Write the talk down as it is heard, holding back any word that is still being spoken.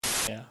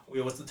Yeah.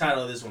 Wait, what's the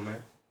title of this one,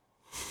 man?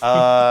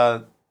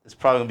 It's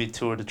probably gonna be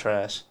Tour de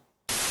Trash.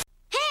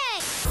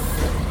 Hey!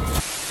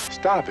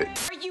 Stop it.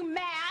 Are you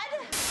mad?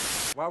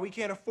 Why we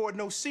can't afford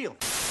no ceiling?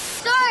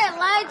 Sorry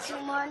I lied to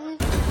you, Martin.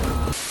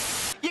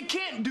 You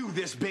can't do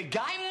this, big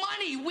guy.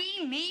 Money.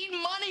 We need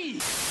money.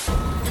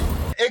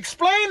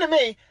 Explain to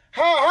me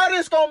how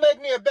this gonna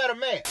make me a better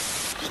man.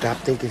 Stop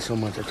thinking so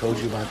much. I told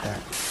you about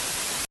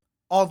that.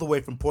 All the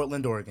way from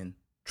Portland, Oregon,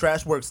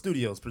 Trashworks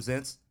Studios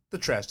presents the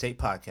Trash Tape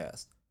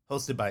Podcast,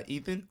 hosted by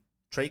Ethan,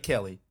 Trey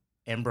Kelly,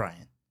 and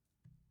Brian.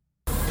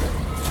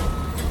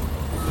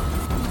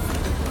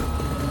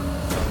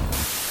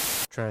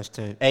 Trash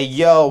tape. Hey,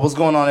 yo, what's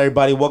going on,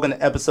 everybody? Welcome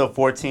to episode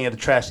 14 of the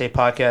Trash Tape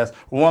Podcast,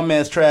 where one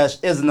man's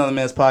trash is another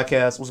man's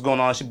podcast. What's going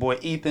on? It's your boy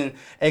Ethan,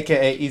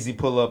 a.k.a. Easy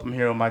Pull Up. I'm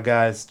here with my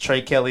guys,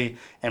 Trey Kelly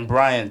and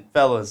Brian.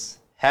 Fellas,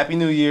 Happy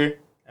New Year.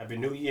 Happy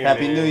New Year,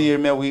 Happy man. New Year,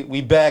 man.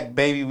 We back,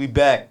 baby. We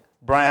back.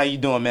 Brian, how you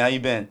doing, man? How you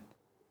been?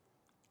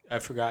 I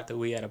forgot that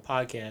we had a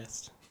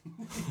podcast.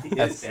 It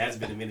has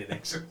been a minute,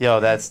 actually. Yo,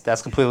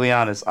 that's completely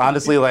honest.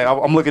 Honestly, like,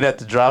 I'm looking at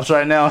the drops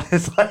right now.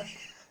 It's like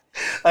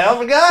I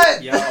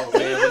forgot. Yo, man, we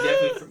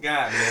definitely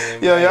forgot,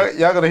 man. Yo,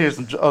 y'all gonna hear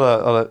some. Hold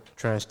up.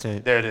 Trash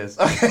tape. There it is.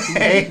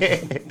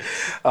 Okay.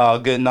 Oh,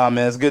 good. Nah,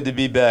 man. It's good to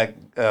be back.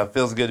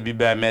 Feels good to be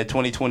back, man.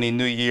 2020,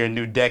 new year,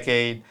 new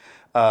decade.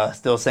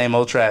 Still same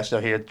old trash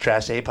though here at the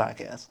Trash Tape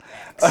Podcast.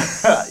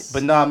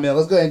 But nah, man.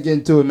 Let's go ahead and get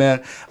into it, man.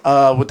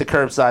 With the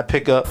Curbside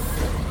Pick-up.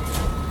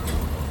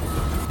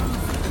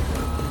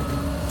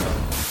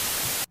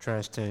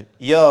 Trash tape.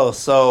 Yo,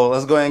 so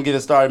let's go ahead and get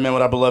it started, man,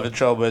 with our beloved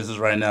Trailblazers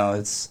right now.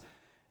 It's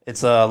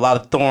a lot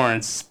of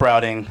thorns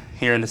sprouting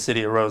here in the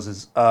City of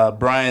Roses.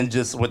 Brian,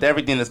 just with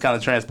everything that's kind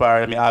of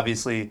transpired, I mean,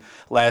 obviously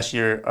last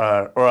year,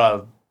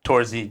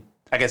 towards the,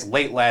 I guess,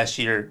 late last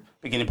year,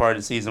 beginning part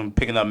of the season,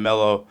 picking up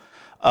Melo.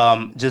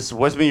 Just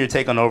what's been your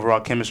take on the overall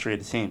chemistry of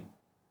the team?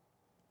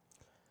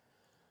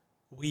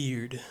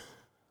 Weird.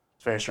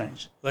 It's very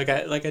strange. Like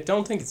I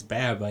don't think it's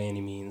bad by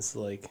any means.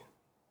 Like,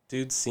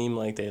 dudes seem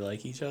like they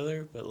like each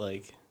other, but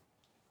like,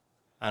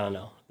 I don't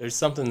know. There's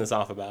something that's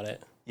off about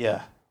it.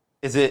 Yeah.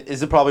 Is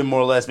it probably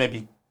more or less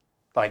maybe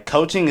like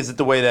coaching? Is it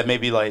the way that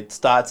maybe like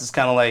Stotts is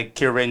kind of like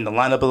curating the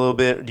lineup a little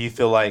bit? Or do you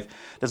feel like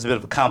there's a bit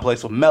of a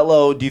complex with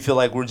Melo? Do you feel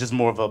like we're just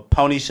more of a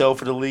pony show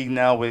for the league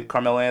now with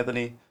Carmelo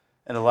Anthony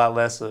and a lot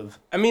less of...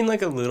 I mean,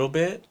 like a little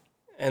bit.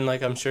 And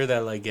like, I'm sure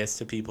that like gets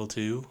to people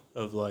too,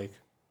 of like,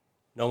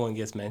 no one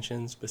gets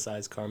mentions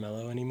besides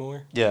Carmelo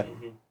anymore. Yeah.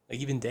 Mm-hmm. Like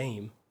even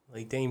Dame.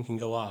 Like Dame can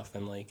go off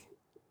and like,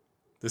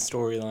 the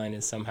storyline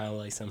is somehow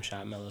like some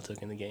shot Melo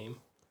took in the game.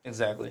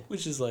 Exactly.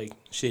 Which is, like,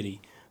 shitty.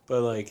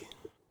 But, like,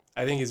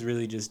 I think it's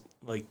really just,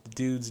 like,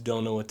 dudes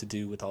don't know what to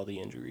do with all the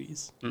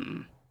injuries.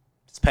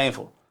 It's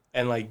painful.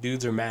 And, like,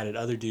 dudes are mad at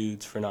other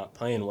dudes for not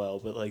playing well,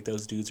 but, like,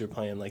 those dudes are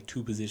playing, like,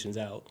 two positions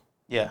out.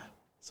 Yeah.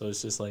 So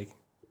it's just, like,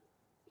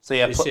 So,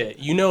 yeah. it's shit.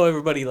 You know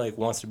everybody, like,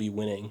 wants to be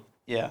winning.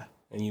 Yeah.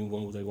 And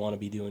they want to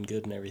be doing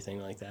good and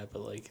everything like that.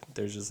 But, like,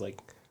 there's just,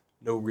 like,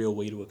 no real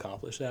way to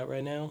accomplish that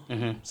right now.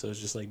 Mm-hmm. So it's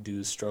just, like,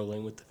 dudes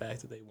struggling with the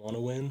fact that they want to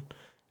win.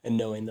 And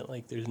knowing that,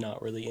 like, there's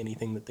not really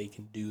anything that they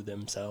can do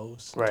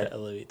themselves to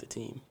elevate the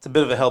team. It's a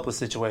bit of a helpless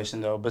situation,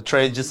 though. But,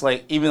 Trey, just,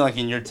 like, even, like,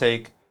 in your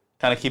take,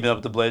 kind of keeping up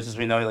with the Blazers,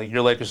 we know, like, you're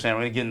a Lakers fan.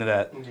 We're going to get into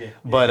that.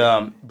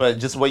 Yeah. But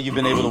just what you've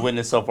been able to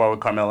witness so far with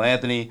Carmelo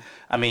Anthony,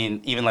 I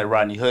mean, even, like,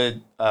 Rodney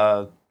Hood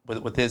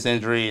with his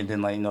injury, and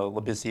then, like, you know,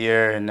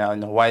 Labissiere, and now, you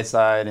know,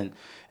 Whiteside, and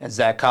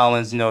Zach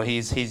Collins, you know,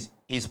 he's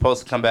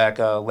supposed to come back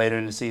later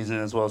in the season,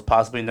 as well as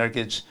possibly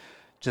Nurkic.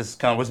 Just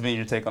kind of what's been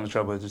your take on the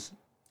Trailblazers?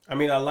 I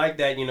mean, I like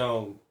that, you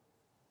know,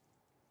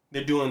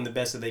 they're doing the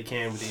best that they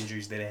can with the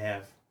injuries that they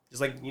have.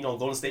 Just like, you know,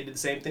 Golden State did the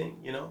same thing,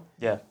 you know?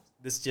 Yeah.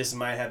 This just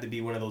might have to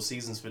be one of those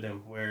seasons for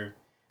them where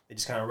they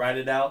just kind of ride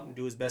it out and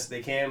do as best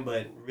they can,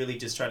 but really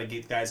just try to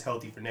get guys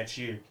healthy for next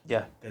year.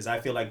 Yeah. Because I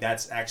feel like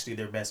that's actually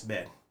their best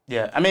bet.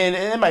 Yeah. I mean,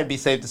 it might be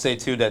safe to say,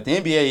 too, that the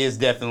NBA is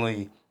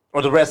definitely,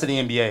 or the rest of the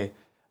NBA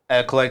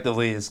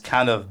collectively is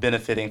kind of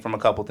benefiting from a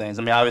couple things.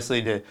 I mean,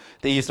 obviously, the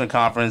Eastern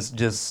Conference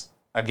just,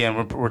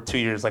 again, we're 2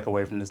 years like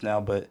away from this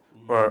now, but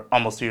or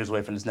almost 2 years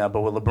away from this now.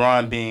 But with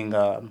LeBron being,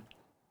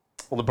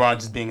 LeBron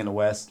just being in the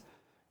West,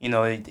 you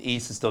know, the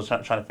East is still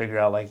trying to figure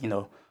out, like, you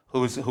know, who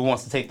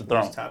wants to take the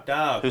throne. Who's top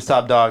dog? Who's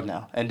top dog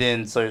now? And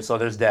then so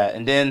there's that.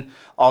 And then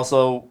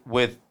also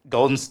with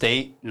Golden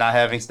State not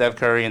having Steph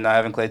Curry and not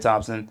having Klay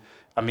Thompson,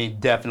 I mean,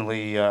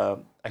 definitely, I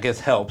guess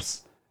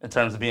helps in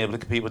terms of being able to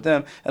compete with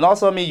them. And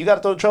also, I mean, you got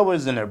to throw the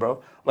Trailblazers in there,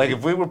 bro. Like,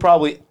 if we were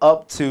probably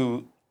up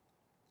to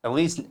at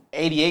least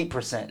 88%,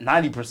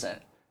 90%,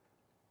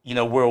 you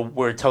know,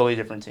 we're a totally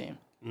different team.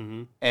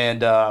 Mm-hmm.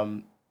 And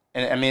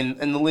I mean,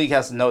 and the league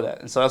has to know that.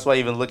 And so that's why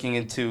even looking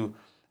into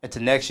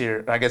next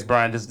year, I guess,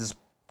 Brian, this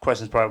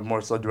question is probably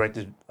more so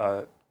directed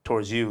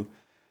towards you.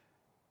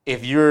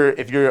 If you're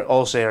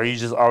Olshey, are you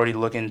just already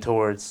looking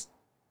towards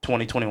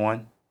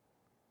 2021?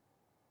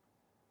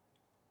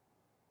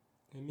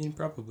 I mean,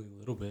 probably a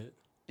little bit.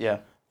 Yeah.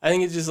 I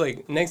think it's just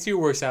like next year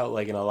works out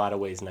like in a lot of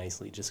ways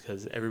nicely just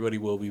because everybody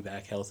will be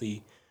back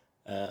healthy.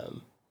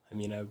 I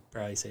mean, I would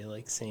probably say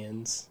like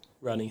Sans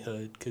Rodney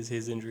Hood because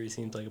his injury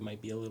seems like it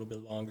might be a little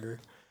bit longer.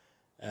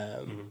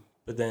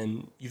 But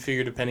then you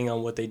figure depending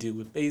on what they do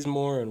with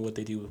Bazemore and what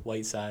they do with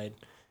Whiteside,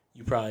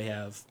 you probably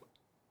have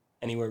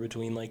anywhere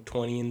between like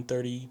 20 and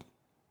 30,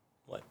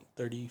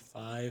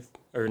 45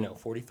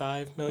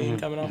 million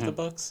coming off the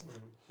Bucks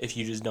if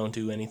you just don't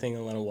do anything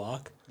and let them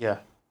walk. Yeah.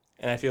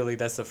 And I feel like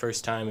that's the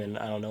first time in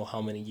I don't know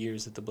how many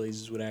years that the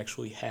Blazers would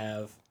actually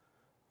have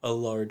a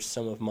large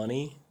sum of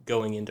money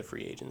going into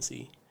free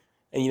agency.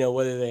 And,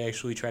 whether they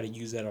actually try to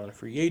use that on a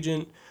free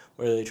agent,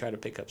 whether they try to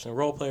pick up some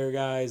role player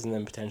guys and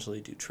then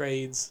potentially do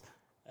trades,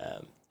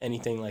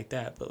 anything like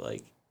that.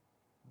 But,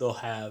 they'll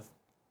have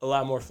a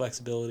lot more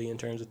flexibility in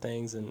terms of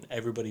things, and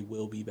everybody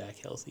will be back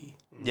healthy.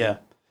 Yeah.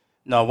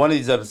 No, one of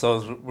these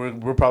episodes,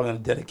 we're probably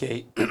going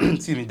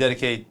to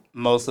dedicate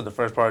most of the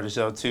first part of the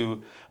show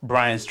to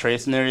Brian's trade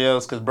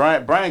scenarios, because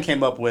Brian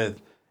came up with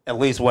at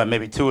least,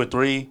 maybe 2 or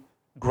 3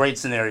 great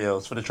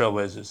scenarios for the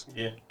Trailblazers.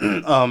 Yeah.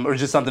 Or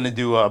just something to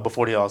do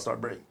before the All-Star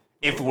break,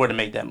 if we were to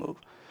make that move.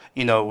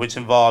 Which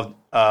involved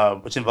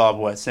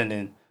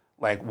sending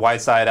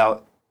Whiteside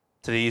out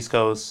to the East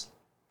Coast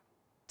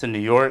to New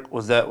York.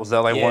 Was that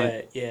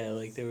one?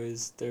 Yeah,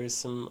 there was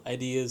some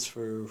ideas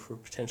for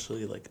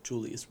potentially a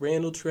Julius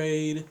Randle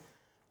trade,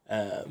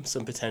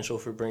 some potential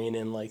for bringing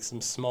in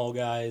some small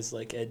guys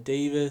like Ed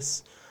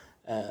Davis.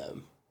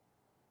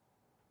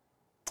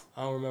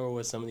 I don't remember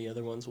what some of the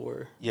other ones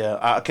were. Yeah,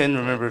 I couldn't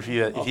remember if he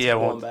had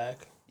one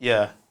back.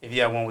 Yeah, if he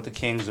had one with the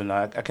Kings or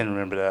not, I couldn't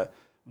remember that.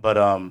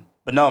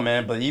 But no,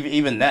 man. But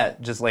even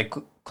that, just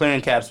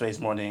clearing cap space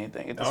more than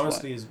anything. At this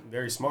Honestly, point. is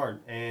very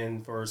smart,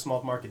 and for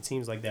small market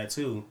teams like that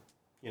too,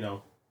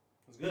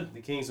 it's good.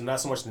 The Kings are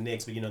not so much the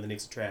Knicks, but the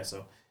Knicks are trash,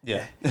 so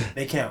yeah,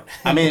 they count.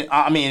 I mean,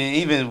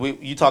 even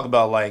you talk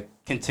about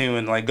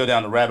continuing go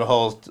down the rabbit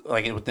holes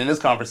within this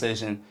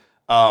conversation.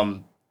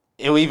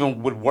 It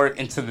even would work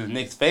into the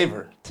Knicks'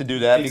 favor to do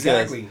that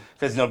because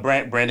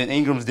Brandon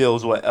Ingram's deal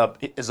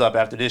is up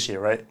after this year,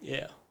 right?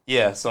 Yeah.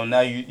 Yeah. So now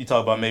you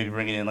talk about maybe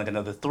bringing in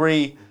another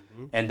 3,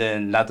 and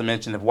then not to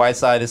mention if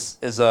Whiteside is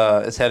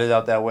headed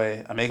out that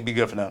way, I mean it could be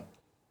good for them.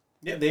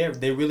 Yeah,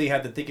 they really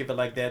have to think of it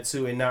like that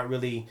too, and not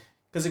really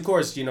because of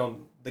course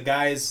the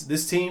guys.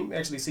 This team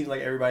actually seems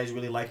like everybody's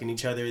really liking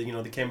each other.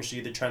 The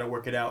chemistry, they're trying to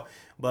work it out,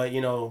 but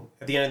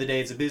at the end of the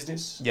day, it's a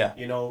business. Yeah.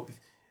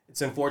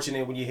 It's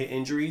unfortunate when you hit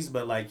injuries,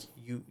 but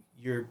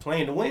you're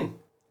playing to win,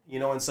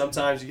 and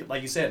sometimes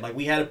like you said,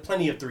 we had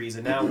plenty of threes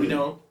and now we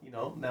don't,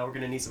 now we're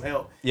going to need some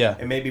help. Yeah.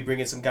 And maybe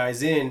bringing some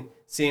guys in,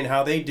 seeing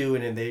how they do,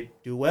 and if they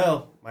do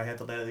well, might have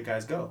to let other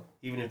guys go,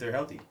 even if they're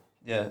healthy.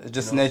 Yeah, it's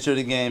just the nature of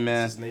the game,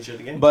 man. It's just the nature of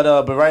the game.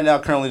 But right now,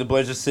 currently the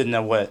Blazers sitting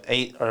at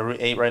 8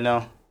 right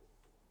now?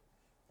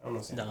 I don't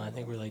know. No, I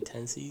think we're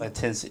 10 seed.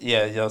 10 seed.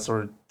 Yeah, so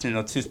we're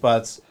 2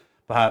 spots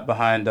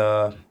behind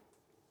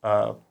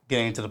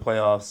getting into the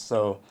playoffs.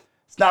 So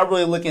it's not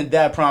really looking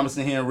that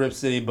promising here in Rip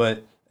City,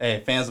 but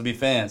hey, fans will be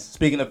fans.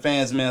 Speaking of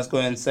fans, man, let's go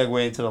ahead and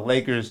segue into the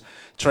Lakers.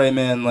 Trey,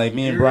 man,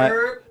 me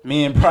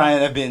and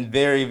Brian have been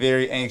very,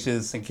 very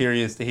anxious and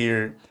curious to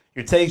hear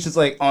your takes just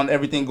on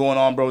everything going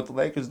on, bro, with the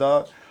Lakers,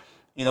 dog.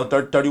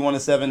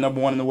 31-7, number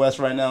 1 in the West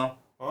right now.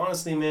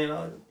 Honestly, man,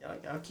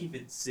 I'll keep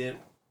it simp,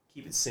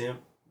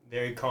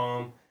 very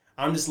calm.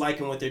 I'm just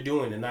liking what they're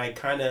doing, and I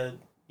kind of,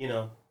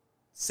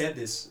 said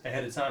this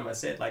ahead of time. I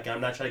said,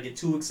 I'm not trying to get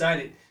too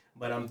excited,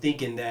 but I'm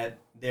thinking that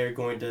they're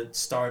going to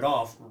start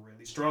off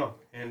really strong,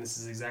 and this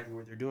is exactly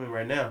what they're doing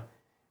right now.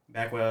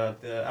 Back with I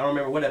don't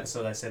remember what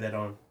episode I said that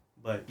on,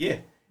 but yeah,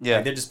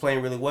 they're just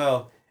playing really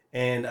well,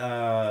 and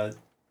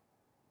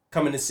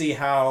coming to see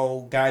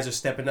how guys are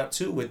stepping up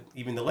too with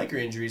even the Laker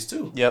injuries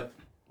too. Yep.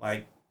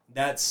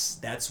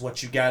 That's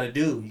what you got to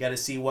do. You got to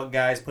see what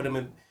guys put them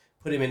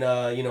in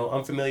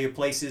unfamiliar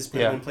places, put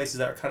them in places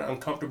that are kind of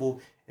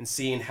uncomfortable, and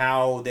seeing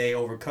how they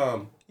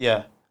overcome.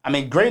 Yeah. I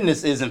mean,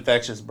 greatness is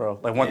infectious, bro.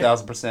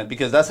 1,000%.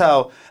 Because that's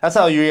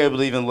how you're able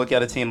to even look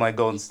at a team like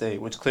Golden State,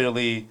 which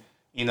clearly,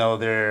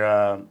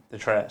 they're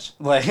trash.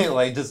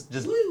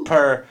 Just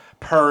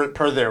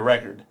per their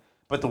record.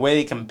 But the way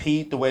they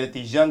compete, the way that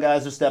these young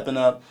guys are stepping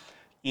up,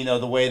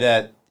 the way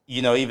that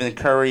even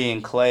Curry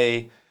and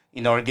Clay,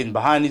 are getting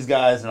behind these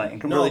guys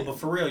and but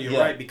for real, you're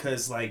right,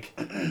 because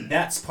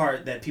that's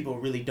part that people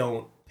really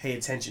don't pay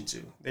attention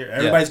to.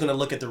 Everybody's going to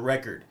look at the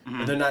record,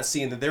 but they're not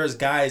seeing that there's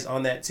guys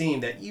on that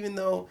team that even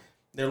though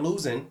they're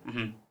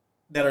losing,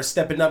 that are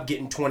stepping up,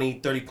 getting 20,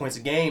 30 points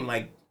a game,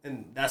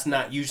 and that's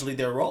not usually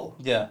their role.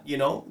 Yeah.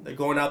 They're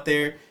going out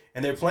there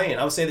and they're playing.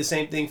 I would say the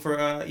same thing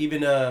for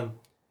even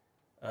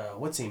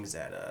what team is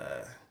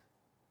that?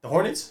 The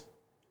Hornets?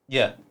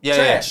 Yeah.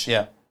 Trash.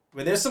 Yeah.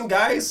 But there's some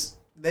guys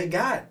they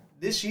got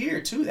this year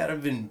too that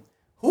have been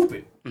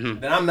hooping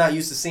that I'm not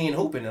used to seeing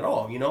hooping at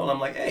all. And I'm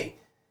like, hey,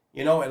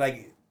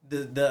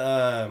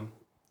 the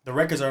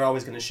records aren't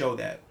always going to show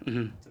that.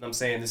 That's what I'm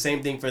saying. The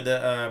same thing for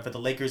the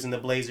Lakers and the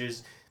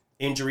Blazers,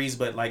 injuries,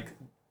 but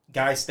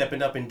guys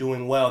stepping up and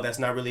doing well. That's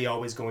not really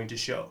always going to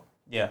show.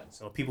 Yeah.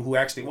 So people who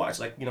actually watch,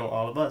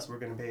 all of us, we're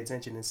going to pay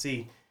attention and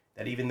see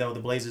that even though the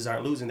Blazers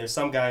aren't losing, there's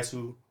some guys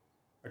who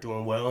are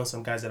doing well and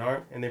some guys that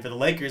aren't. And then for the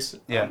Lakers,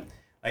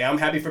 Like, I'm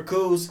happy for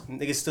Kuz.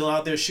 Nigga's still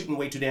out there shooting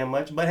way too damn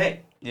much. But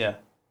hey, Yeah.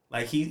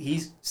 like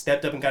he's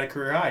stepped up and got a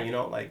career high. You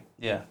know, like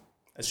Yeah.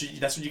 that's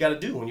what you got to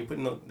do when you put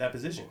in that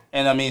position.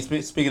 And I mean,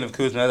 speaking of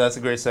Kuzma, that's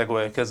a great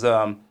segue because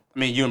I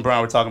mean, you and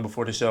Brian were talking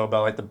before the show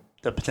about like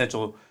the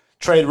potential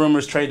trade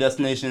rumors, trade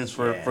destinations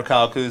for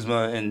Kyle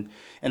Kuzma and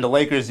the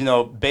Lakers. You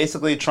know,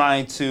 basically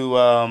trying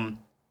to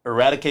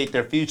eradicate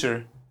their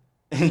future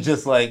and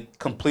just like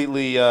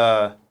completely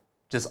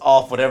just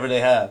off whatever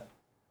they have,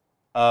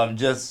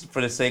 just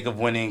for the sake of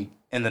winning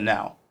in the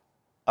now.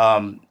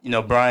 You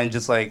know, Brian,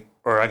 just like,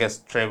 or I guess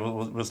Trey,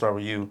 we'll start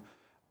with you.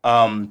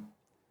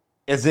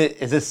 Is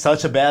it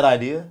such a bad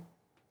idea?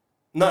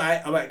 No,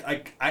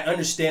 I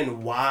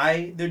understand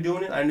why they're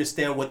doing it. I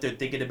understand what they're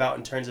thinking about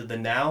in terms of the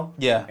now.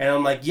 Yeah. And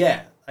I'm like,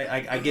 yeah,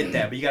 I get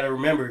that. But you got to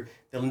remember,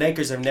 the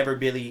Lakers have never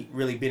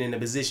really been in a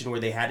position where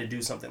they had to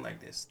do something like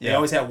this. They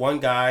always had one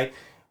guy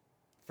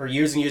for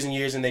years and years and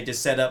years, and they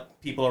just set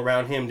up people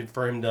around him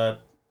for them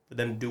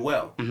to do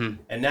well.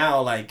 Mm-hmm. And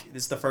now, like,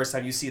 this is the first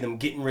time you see them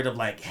getting rid of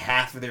like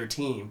half of their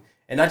team,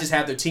 and not just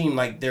half their team,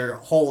 like their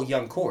whole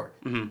young core,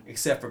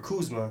 except for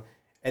Kuzma.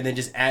 And then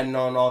just adding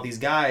on all these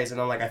guys, and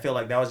I'm like, I feel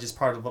like that was just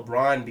part of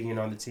LeBron being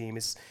on the team.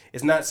 It's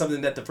not something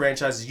that the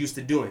franchise is used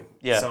to doing.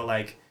 Yeah. So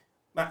like,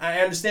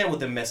 I understand with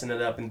them messing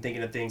it up and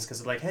thinking of things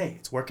because it's like, hey,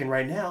 it's working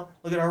right now.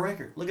 Look at our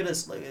record. Look at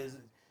us. Like,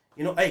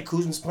 you know, hey,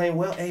 Kuzma's playing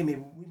well. Hey,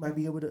 maybe we might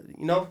be able to,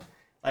 you know,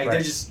 like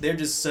Right. they're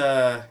just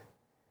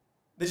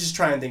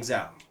trying things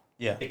out.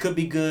 Yeah. It could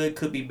be good,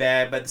 could be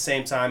bad, but at the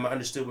same time, I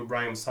understood what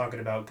Brian was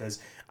talking about because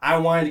I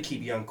wanted to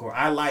keep young core.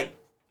 I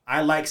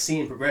like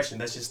seeing progression.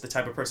 That's just the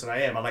type of person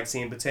I am. I like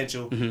seeing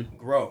potential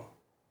grow.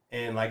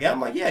 And like,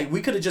 I'm like, yeah,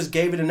 we could have just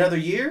gave it another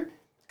year.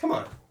 Come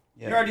on.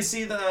 Yeah. You already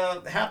see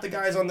the half the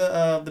guys on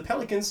the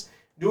Pelicans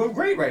doing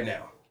great right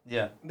now.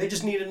 Yeah. They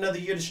just need another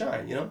year to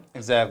shine, you know?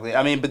 Exactly.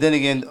 I mean, but then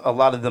again, a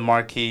lot of the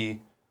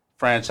marquee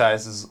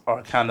franchises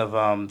are kind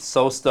of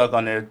so stuck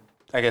on their,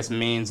 I guess,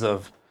 means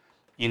of,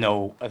 you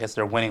know, I guess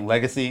their winning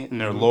legacy and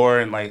their lore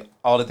and like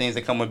all the things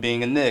that come with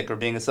being a Knick or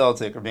being a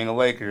Celtic or being a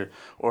Laker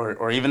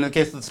or even in the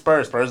case of the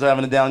Spurs. Spurs are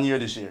having a down year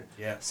this year.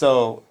 Yeah.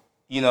 So,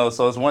 you know,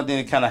 so it's one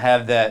thing to kind of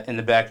have that in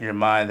the back of your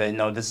mind that, you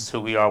know, this is who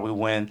we are, we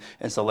win,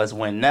 and so let's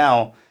win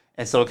now.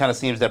 And so it kind of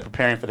seems that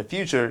preparing for the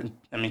future,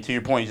 I mean, to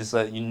your point, you just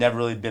said you never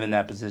really been in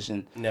that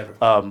position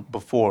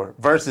before.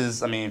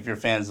 Versus, I mean, if you're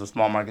fans of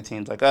small market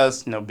teams like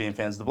us, you know, being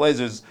fans of the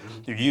Blazers,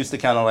 you're used to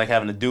kind of like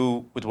having to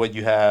do with what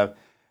you have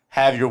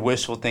your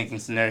wishful thinking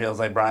scenarios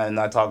like Brian and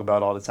I talk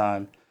about all the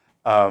time.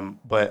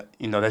 But,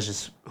 you know, that's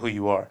just who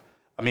you are.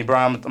 I mean,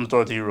 Brian, I'm going to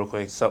throw it to you real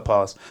quick. So,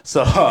 pause.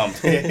 So,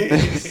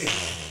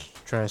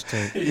 Trash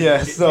take.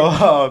 yeah,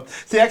 so,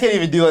 see, I can't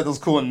even do like those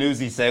cool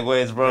newsy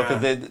segues, bro,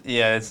 because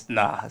it's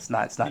not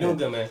You're doing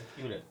good, man.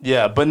 You're good.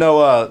 Yeah, but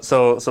no,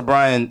 so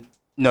Brian,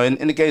 you know,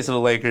 in the case of the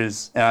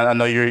Lakers, and I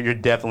know you're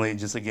definitely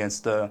just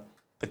against the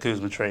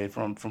Kuzma trade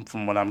from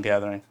what I'm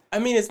gathering. I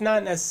mean, it's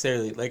not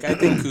necessarily like I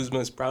think Kuzma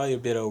is probably a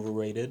bit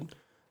overrated.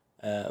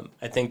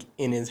 I think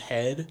in his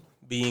head,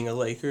 being a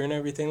Laker and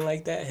everything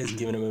like that has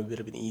given him a bit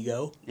of an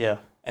ego. Yeah.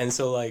 And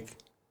so, like,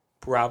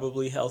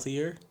 probably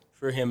healthier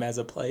for him as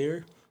a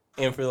player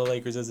and for the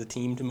Lakers as a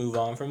team to move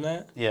on from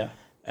that. Yeah.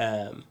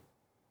 And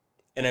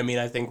I mean,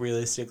 I think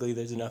realistically,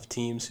 there's enough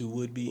teams who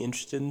would be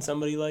interested in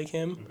somebody like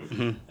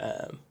him.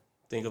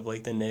 Think of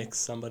like the Knicks,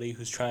 somebody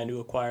who's trying to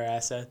acquire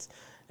assets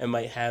and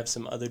might have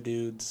some other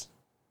dudes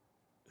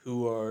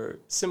who are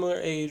similar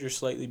age or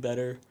slightly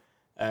better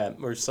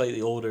or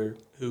slightly older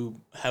who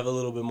have a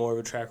little bit more of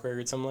a track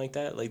record, something like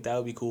that. Like, that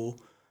would be cool.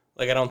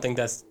 Like, I don't think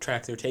that's the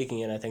track they're taking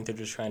in. I think they're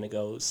just trying to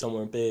go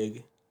somewhere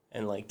big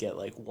and, like, get,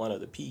 like, one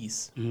other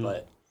piece.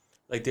 But,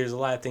 like, there's a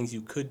lot of things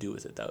you could do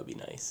with it that would be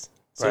nice.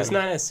 So it's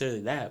not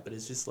necessarily that, but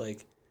it's just,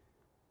 like,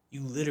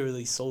 you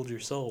literally sold your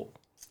soul.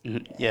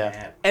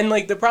 Yeah. And,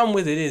 like, the problem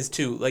with it is,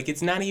 too, like,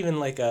 it's not even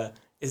like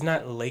it's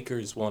not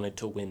Lakers wanted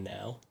to win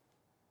now.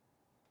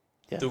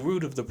 Yeah. The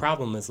root of the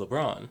problem is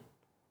LeBron.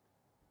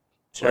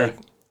 Sure. Like,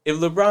 if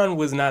LeBron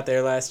was not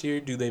there last year,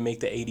 do they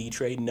make the AD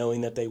trade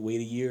knowing that they wait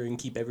a year and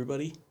keep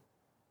everybody?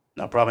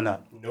 No, probably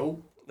not.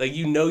 Nope. Like,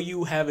 you know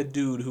you have a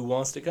dude who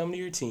wants to come to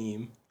your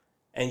team,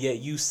 and yet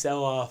you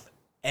sell off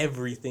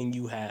everything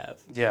you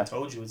have. Yeah. I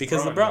told you it's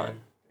Because Bron, LeBron. man.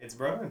 It's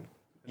Bron. That's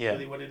Yeah.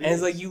 really what it is. And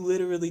it's like you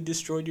literally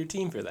destroyed your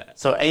team for that.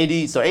 So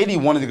AD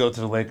wanted to go to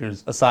the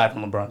Lakers aside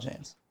from LeBron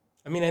James.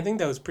 I mean, I think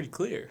that was pretty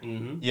clear.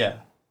 Yeah.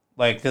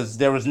 Like, because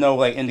there was no,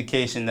 like,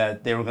 indication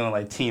that they were going to,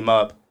 like, team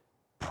up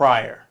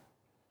prior.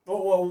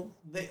 Well,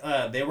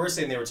 they were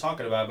saying they were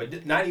talking about it,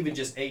 but not even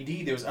just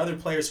AD. There was other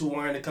players who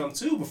wanted to come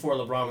too before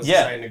LeBron was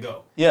deciding to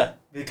go. Yeah.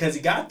 Because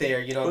he got there,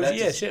 you know. Well,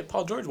 That shit,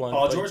 Paul George wanted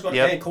Paul to play. George wanted,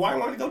 Yep. and Kawhi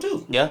wanted to go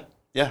too. Yeah.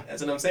 Yeah.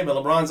 That's what I'm saying. But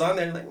LeBron's on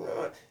there,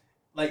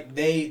 like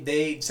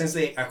they since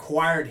they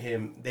acquired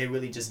him, they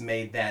really just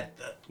made that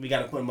we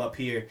got to put him up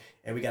here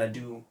and we got to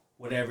do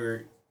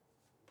whatever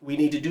we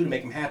need to do to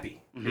make him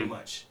happy, pretty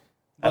much.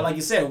 But like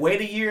you said,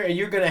 wait a year and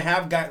you're gonna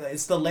have guys.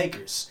 It's the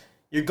Lakers.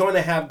 you're going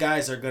to have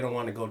guys that are going to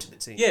want to go to the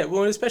team. Yeah,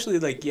 well, especially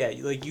like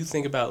you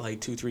think about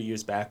like 2-3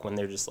 years back when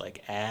they're just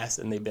like ass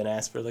and they've been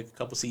ass for like a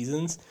couple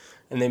seasons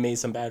and they made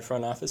some bad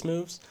front office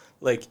moves.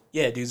 Like,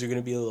 yeah, dudes are going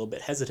to be a little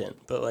bit hesitant,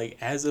 but like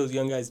as those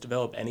young guys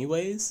develop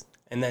anyways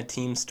and that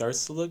team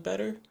starts to look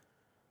better,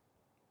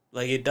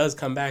 like it does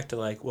come back to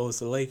like, well, it's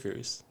the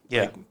Lakers.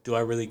 Yeah. Like, do I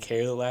really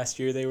care that last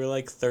year they were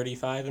like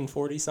 35 and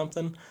 40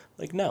 something?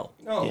 Like, no.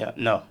 Yeah,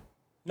 no.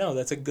 No,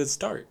 that's a good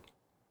start.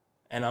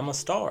 And I'm a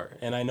star,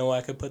 and I know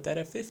I could put that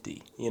at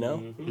 50, you know?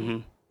 Mm-hmm.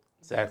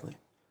 Exactly.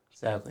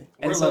 We're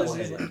And so it's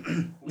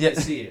level-headed. We Yeah.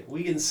 can see it.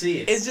 We can see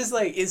it. It's just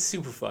like, it's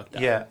super fucked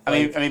up. Yeah.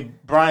 Like, I mean,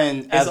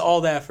 Brian, it's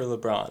all that for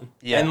LeBron.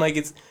 Yeah. And like,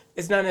 it's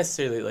not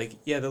necessarily like,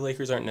 yeah, the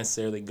Lakers aren't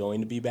necessarily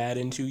going to be bad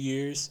in 2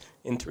 years,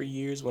 in 3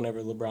 years,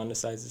 whenever LeBron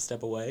decides to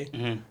step away.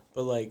 Mm-hmm.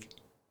 But like,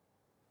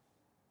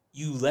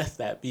 you left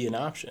that be an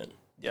option.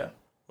 Yeah.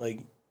 Like,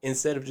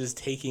 instead of just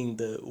taking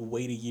the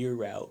wait a year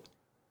route,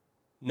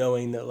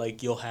 knowing that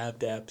like you'll have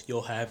depth,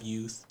 you'll have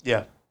youth,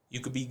 Yeah. you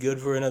could be good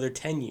for another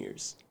 10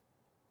 years.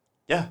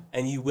 Yeah.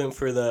 And you went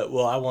for the,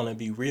 well, I want to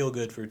be real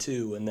good for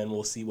 2, and then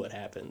we'll see what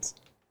happens.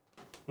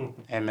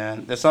 Hey,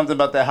 man, there's something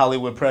about that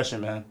Hollywood pressure,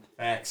 man.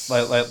 Facts.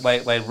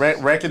 Like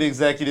record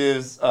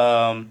executives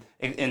and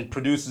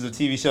producers of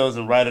TV shows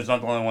and writers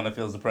aren't the only one that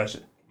feels the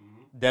pressure.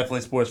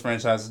 Definitely sports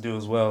franchises do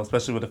as well,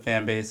 especially with a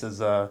fan base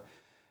as I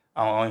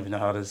don't even know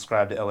how to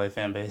describe the LA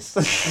fan base.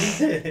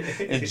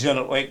 In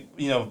general, like,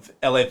 you know,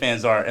 LA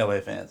fans are LA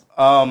fans.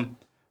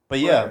 But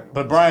yeah,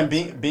 but Brian,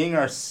 being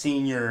our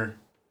senior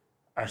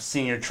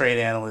trade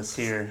analyst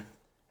here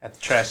at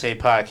the Trash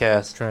Tape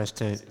Podcast. Trash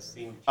tape.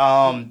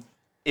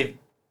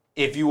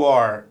 If you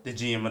are the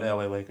GM of the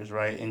LA Lakers,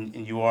 right, and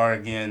you are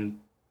again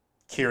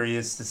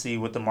curious to see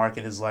what the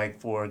market is like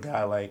for a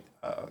guy like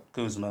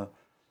Kuzma,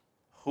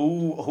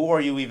 who are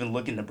you even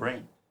looking to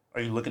bring? Are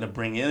you looking to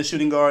bring in a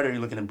shooting guard? Are you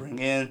looking to bring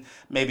in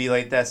maybe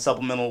like that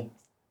supplemental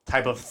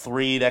type of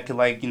 3 that could,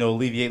 like, you know,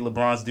 alleviate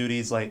LeBron's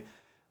duties? Like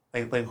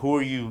who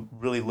are you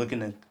really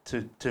looking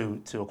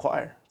to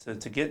acquire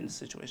to get in this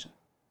situation?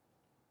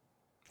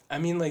 I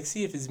mean, like,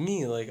 see, if it's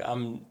me, like,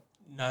 I'm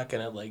not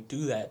going to, like,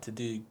 do that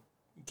to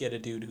get a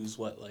dude who's,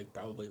 what, like,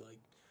 probably, like,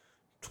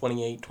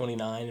 28,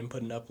 29 and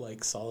putting up,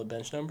 like, solid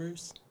bench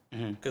numbers.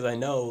 Because I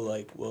know,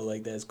 like, well,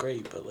 like, that's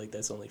great, but, like,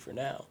 that's only for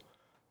now.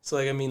 So,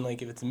 like, I mean,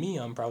 like, if it's me,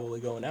 I'm probably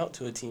going out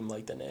to a team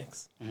like the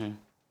Knicks and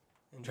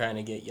trying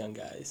to get young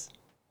guys.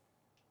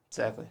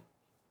 Exactly.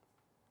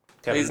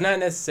 But it's not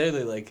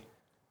necessarily, like,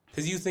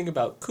 because you think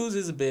about Kuz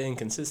is a bit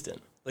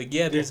inconsistent. Like,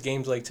 yeah, there's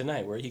games like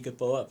tonight where he could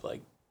blow up,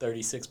 like,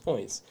 36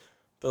 points.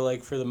 But,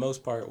 like, for the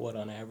most part, what,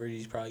 on average,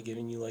 he's probably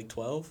giving you, like,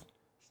 12?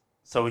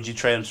 So would you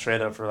trade him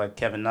straight up for, like,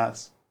 Kevin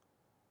Knox?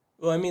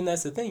 Well, I mean,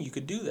 that's the thing. You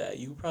could do that.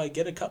 You could probably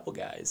get a couple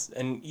guys,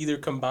 and either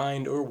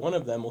combined or one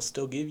of them will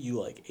still give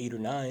you, like, 8 or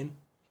 9.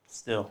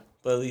 Still.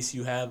 But at least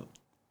you have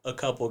a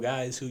couple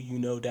guys who you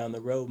know down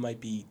the road might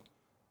be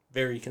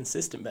very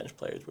consistent bench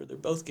players where they're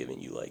both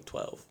giving you, like,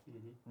 12.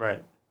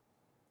 Right.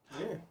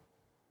 Yeah.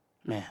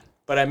 Man.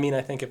 But, I mean,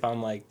 I think if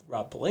I'm, like,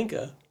 Rob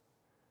Pelinka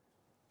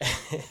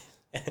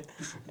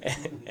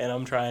and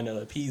I'm trying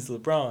to appease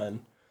LeBron,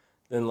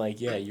 then,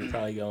 like, yeah, you're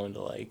probably going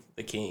to, like,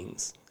 the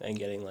Kings and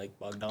getting, like,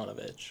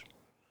 Bogdanovich.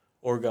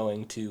 Or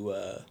going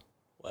to,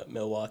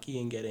 Milwaukee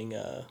and getting,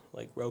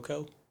 like,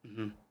 Rocco.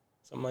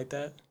 Something like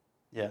that.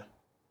 Yeah.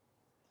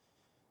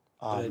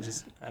 But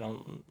I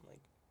don't, like,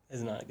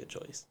 it's not a good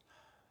choice.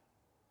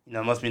 You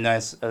know, it must be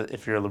nice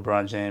if you're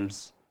LeBron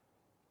James,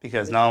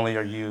 because not only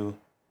are you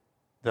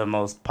the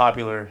most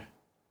popular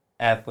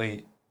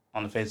athlete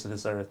on the face of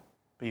this earth,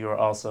 but you are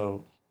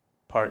also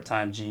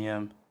part-time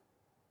GM,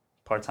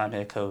 part-time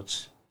head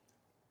coach,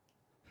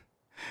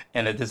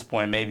 and at this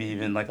point, maybe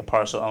even like a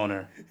partial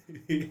owner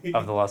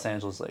of the Los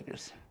Angeles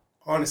Lakers.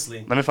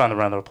 Honestly. Let me find a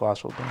round of applause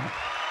for LeBron.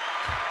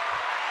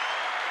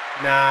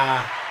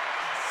 Nah.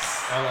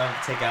 I'll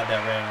have to take out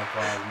that round of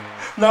applause, man.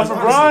 Not for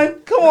Brian?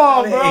 Come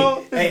on,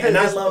 bro. Hey, and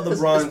I love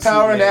LeBron it's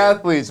power too, in man.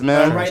 athletes,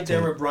 man. I'm right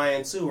there with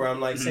Brian too, where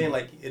I'm like saying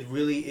like it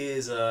really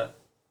is a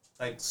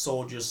like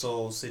soldier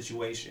soul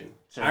situation.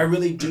 Sure. I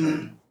really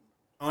do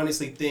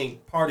honestly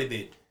think part of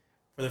it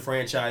for the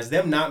franchise,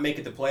 them not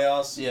making the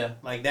playoffs, Yeah.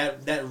 like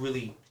that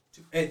really.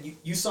 And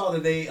you saw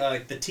that they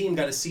the team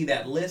got to see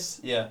that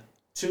list Yeah.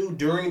 too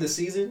during the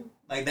season.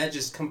 Like that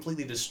just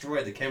completely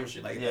destroyed the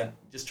chemistry. Like, Yeah.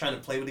 like just trying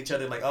to play with each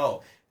other. Like,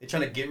 oh, they're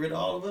trying to get rid of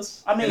all of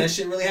us. I mean- and that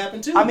shit really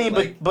happened too. I mean,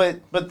 like,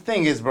 but the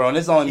thing is, bro, and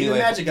it's only me. even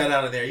Like, Magic got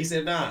out of there. He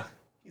said, nah.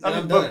 He said, I mean,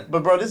 I'm done.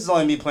 but bro, this is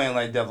only me playing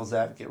like devil's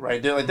advocate,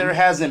 right? There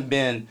hasn't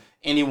been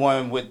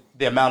anyone with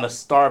the amount of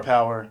star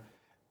power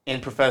in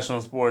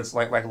professional sports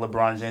like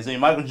LeBron James. I mean,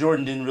 Michael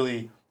Jordan didn't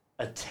really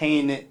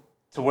attain it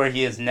to where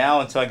he is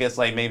now until I guess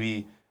like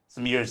maybe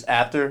some years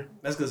after.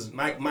 That's because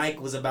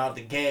Mike was about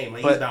the game.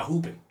 Like, he was about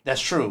hooping.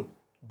 That's true,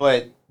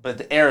 but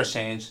the era's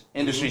changed,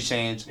 industry's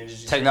changed,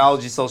 Industry's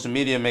technology, social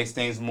media makes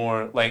things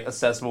more like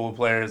accessible with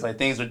players. Like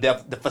things are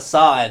the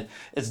facade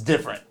is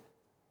different.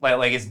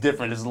 Like it's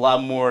different. There's a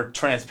lot more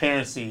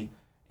transparency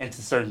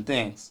into certain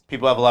things.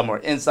 People have a lot more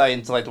insight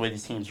into like the way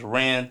these teams are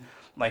ran.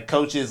 like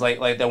coaches, like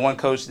that one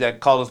coach that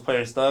called those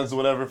players thugs or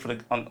whatever for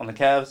on the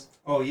Cavs.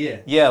 Oh yeah.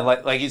 Yeah,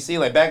 like you see,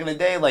 like back in the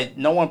day, like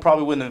no one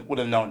probably would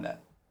have known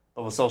that.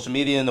 But with social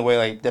media and the way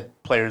like the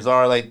players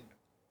are, like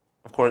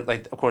of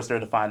course they're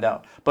to find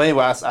out. But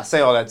anyway, I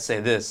say all that to say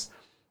this,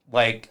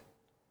 like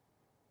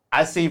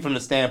I see from the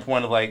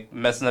standpoint of like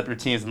messing up your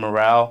team's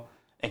morale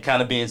and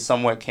kind of being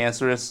somewhat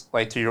cancerous,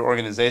 like to your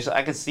organization.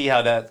 I can see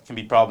how that can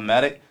be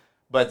problematic.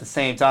 But at the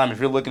same time, if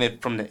you're looking at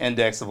it from the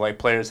index of like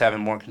players having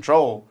more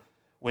control,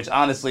 which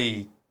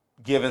honestly,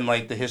 given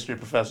like the history of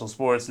professional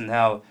sports and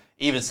how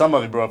even some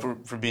of it, bro,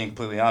 for being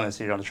completely honest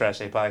here on the Trash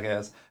Day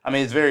podcast, I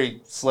mean, it's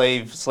very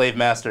slave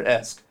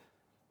master-esque.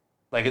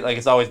 Like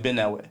it's always been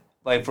that way.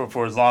 Like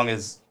for as long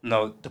as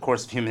the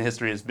course of human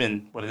history has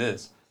been what it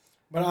is.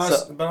 But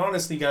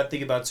honestly, you got to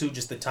think about too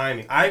just the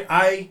timing.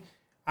 I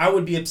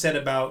would be upset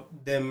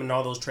about them and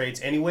all those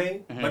trades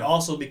anyway, but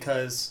also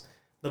because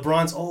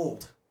LeBron's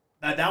old.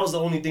 That was the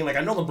only thing. Like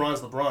I know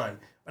LeBron's LeBron,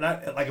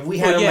 but if we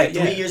had him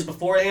 3 years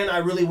beforehand, I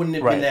really wouldn't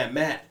have been that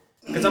mad.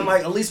 Because I'm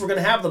like, at least we're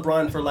gonna have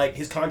LeBron for like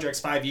his contract's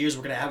 5 years.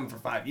 We're gonna have him for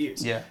 5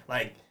 years. Yeah.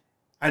 Like,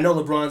 I know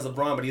LeBron's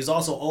LeBron, but he was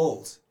also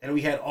old, and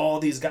we had all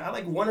these guys,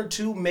 like 1 or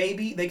 2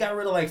 maybe. They got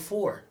rid of like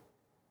 4,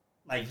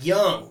 like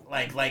young,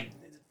 like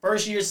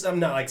first year,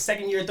 like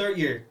second year, third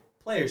year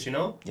players.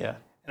 Yeah.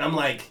 And I'm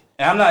like.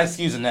 And I'm not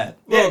excusing that.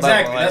 Yeah,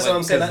 exactly. That's what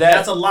I'm saying.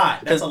 That's a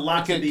lot. That's a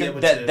lot to be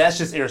able to. That's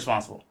just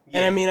irresponsible. Yeah.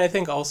 And I mean, I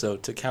think also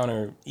to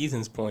counter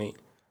Ethan's point,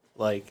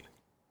 like,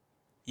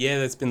 yeah,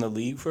 that's been the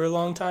league for a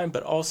long time,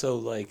 but also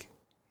like,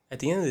 at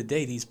the end of the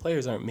day, these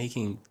players aren't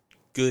making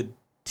good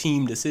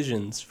team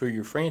decisions for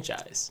your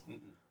franchise.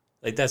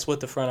 Like that's what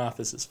the front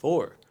office is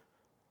for.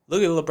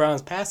 Look at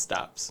LeBron's past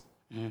stops.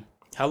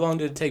 How long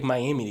did it take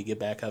Miami to get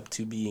back up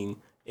to being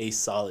a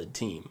solid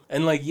team?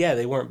 And like, yeah,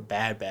 they weren't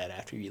bad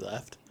after he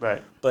left.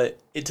 Right. But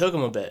it took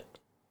them a bit.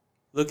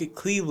 Look at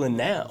Cleveland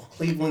now.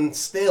 Cleveland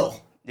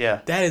still.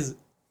 Yeah. That is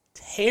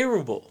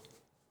terrible.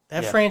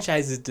 That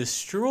franchise is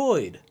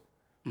destroyed.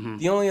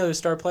 The only other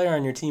star player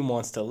on your team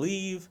wants to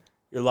leave.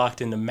 You're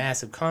locked into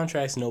massive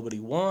contracts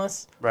nobody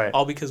wants. Right.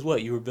 All because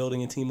what? You were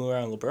building a team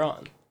around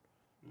LeBron.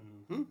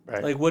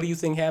 Right. Like, what do you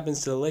think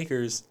happens to the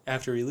Lakers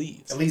after he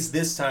leaves? At least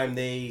this time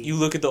You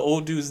look at the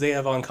old dudes they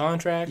have on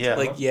contract. Yeah.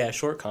 Like,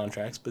 short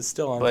contracts, but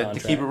still on contract.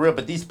 But to keep it real,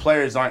 but these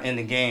players aren't in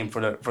the game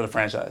for the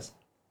franchise.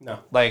 No.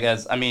 Like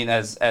as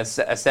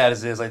sad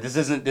as it is, like this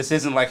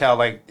isn't like how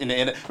like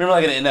remember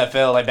like in the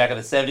NFL like back in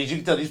the 70s, you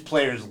can tell these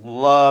players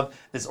love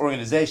this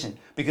organization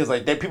because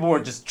like people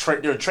weren't just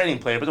they were trading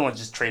players, but they weren't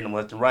just trading them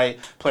left and right.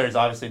 Players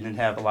obviously didn't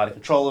have a lot of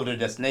control over their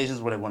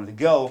destinations where they wanted to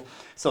go,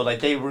 so like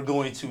they were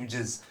going to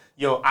just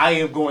I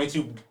am going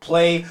to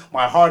play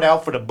my heart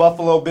out for the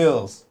Buffalo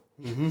Bills.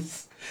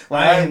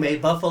 Like, I am a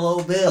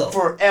Buffalo Bill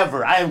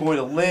forever. I am going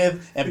to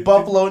live in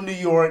Buffalo, New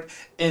York,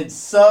 in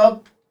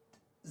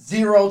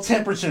sub-zero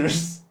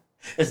temperatures.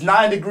 It's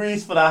 9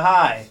 degrees for the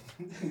high,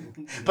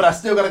 but I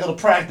still gotta go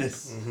to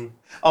practice.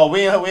 Oh,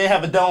 we ain't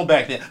have a dome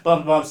back then.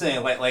 But I'm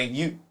saying like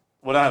you,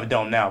 well, I don't have a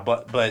dome now,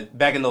 but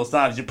back in those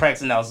times, you're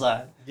practicing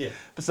outside. Yeah.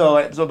 But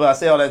I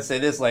say all that to say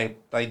this, like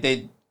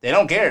they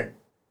don't care,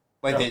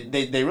 like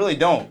they really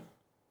don't,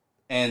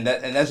 and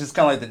that's just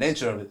kind of like the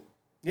nature of it.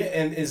 Yeah,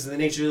 and it's the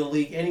nature of the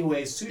league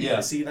anyways, too.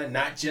 You see that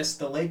not just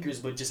the Lakers,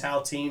 but just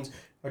how teams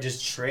are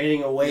just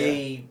trading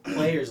away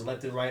players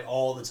left and right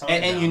all the time.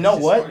 And you know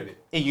what?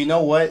 And you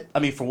know what? I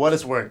mean, for what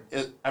it's worth,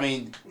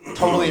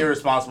 totally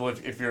irresponsible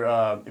if you're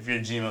a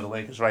GM of the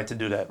Lakers, right, to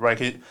do that, right?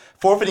 'Cause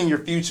forfeiting your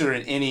future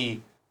in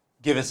any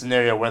given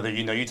scenario, whether,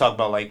 you talk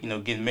about, like,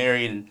 getting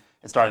married and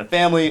starting a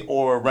family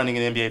or running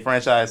an NBA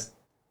franchise,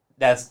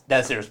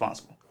 that's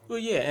irresponsible. Well,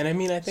 yeah, and I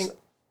mean, I think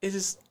it's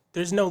just...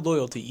 There's no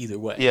loyalty either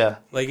way. Yeah.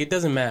 Like, it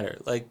doesn't matter.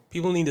 Like,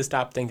 people need to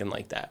stop thinking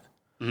like that.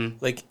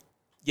 Like,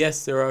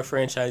 yes, there are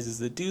franchises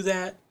that do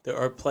that. There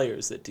are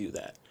players that do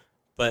that.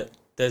 But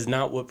that's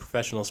not what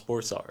professional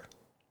sports are.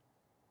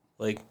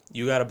 Like,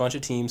 you got a bunch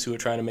of teams who are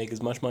trying to make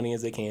as much money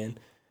as they can.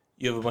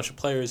 You have a bunch of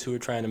players who are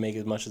trying to make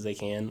as much as they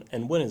can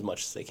and win as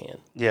much as they can.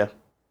 Yeah.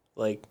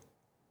 Like,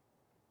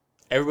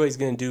 everybody's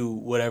going to do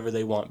whatever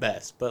they want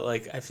best. But,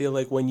 like, I feel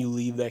like when you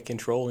leave that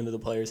control into the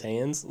players'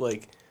 hands,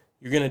 like...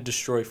 You're going to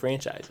destroy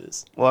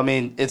franchises. Well, I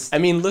mean,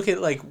 look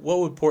at, like, what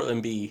would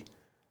Portland be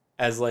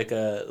as, like,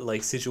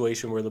 a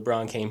situation where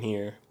LeBron came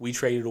here, we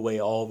traded away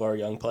all of our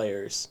young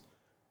players,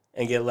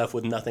 and get left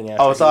with nothing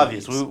after. Oh, it's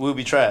obvious. We would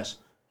be trash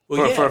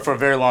for a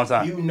very long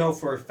time. You know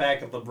for a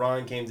fact if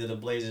LeBron came to the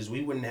Blazers,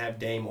 we wouldn't have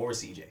Dame or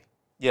CJ.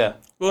 Yeah.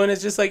 Well, and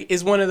it's just, like,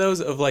 it's one of those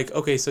of, like,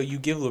 okay, so you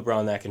give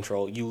LeBron that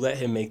control. You let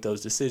him make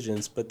those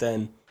decisions, but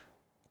then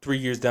 3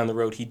 years down the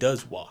road, he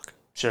does walk.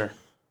 Sure.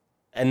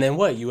 And then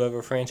what? You have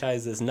a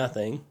franchise that's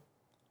nothing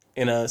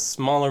in a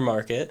smaller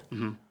market.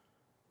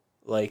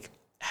 Like,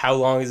 how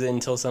long is it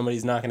until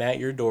somebody's knocking at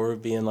your door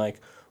being like,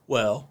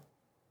 well,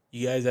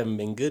 you guys haven't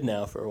been good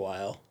now for a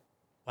while.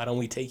 Why don't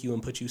we take you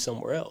and put you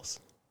somewhere else?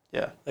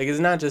 Yeah. Like, it's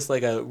not just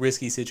like a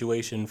risky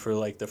situation for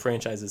like the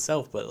franchise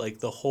itself, but like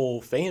the whole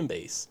fan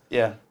base.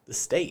 Yeah. The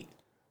state.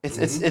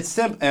 It's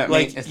simple. I mean,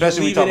 Like,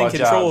 especially you when we leave talk it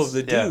in about control jobs. of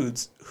the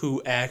dudes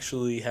who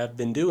actually have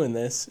been doing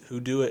this, who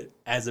do it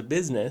as a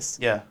business.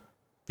 Yeah.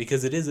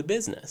 Because it is a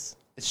business.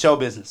 It's show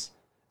business.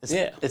 It's,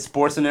 Yeah. It's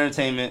sports and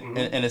entertainment,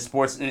 and it's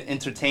sports and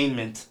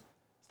entertainment,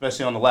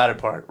 especially on the latter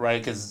part,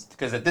 right? Because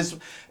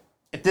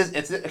we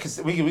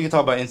can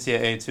talk about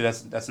NCAA too.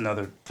 That's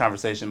another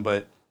conversation,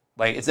 but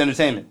like it's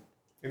entertainment.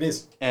 It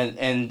is.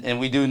 And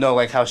we do know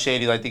like how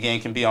shady like the game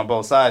can be on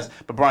both sides.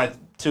 But Brian,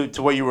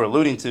 to what you were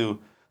alluding to,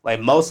 like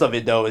most of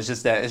it though is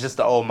just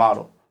the old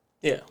model.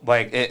 Yeah.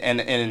 Like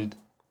and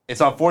it's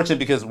unfortunate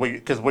because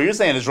what you're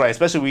saying is right,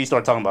 especially when you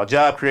start talking about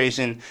job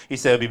creation. You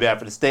said it'd be bad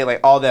for the state,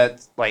 like all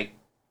that, like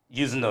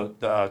using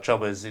the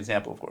trouble as an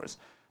example, of course.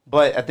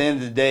 But at the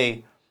end of the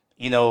day,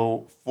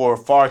 for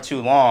far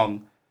too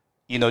long,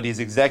 these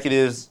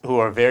executives who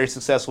are very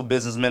successful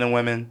businessmen and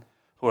women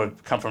who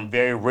have come from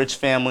very rich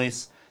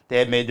families, they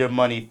have made their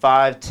money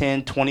 5,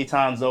 10, 20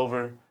 times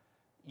over.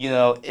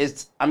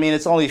 It's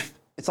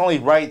only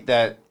right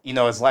that,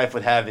 as life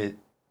would have it,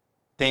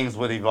 things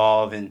would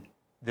evolve and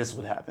this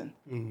would happen.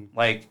 Mm-hmm.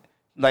 Like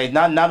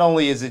not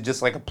only is it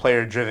just like a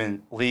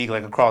player-driven league,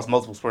 like across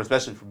multiple sports,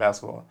 especially for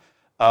basketball,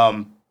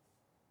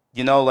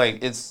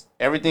 like it's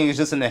everything is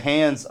just in the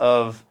hands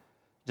of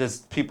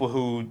just people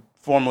who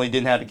formerly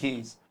didn't have the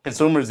keys.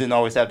 Consumers didn't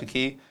always have the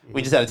key. Mm-hmm.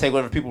 We just had to take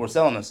whatever people were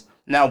selling us.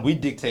 Now we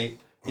dictate,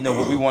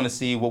 what we want to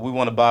see, what we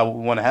want to buy, what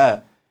we want to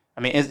have.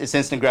 I mean, it's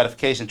instant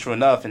gratification, true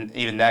enough, and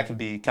even that can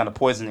be kind of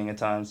poisoning at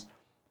times.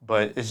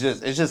 But it's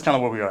just kind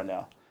of where we are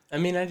now. I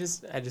mean, I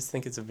just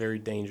think it's a very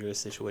dangerous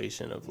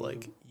situation of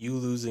like you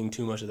losing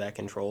too much of that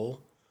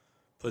control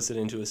puts it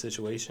into a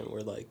situation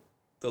where like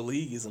the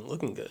league isn't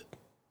looking good.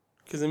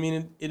 Because I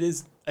mean, it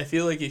is. I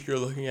feel like if you're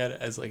looking at it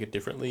as like a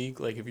different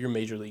league, like if you're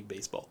Major League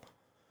Baseball,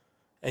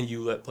 and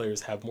you let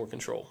players have more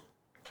control,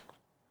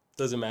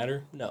 does it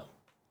matter? No,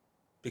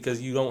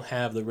 because you don't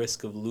have the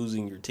risk of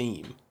losing your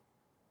team.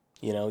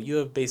 You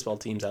have baseball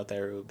teams out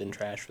there who have been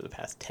trashed for the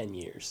past 10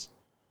 years.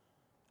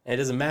 And it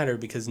doesn't matter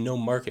because no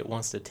market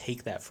wants to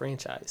take that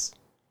franchise.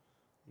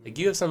 Like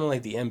you have something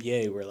like the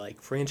NBA where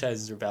like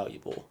franchises are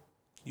valuable.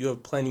 You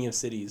have plenty of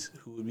cities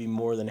who would be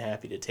more than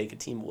happy to take a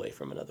team away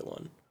from another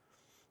one.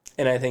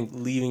 And I think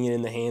leaving it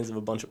in the hands of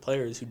a bunch of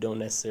players who don't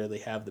necessarily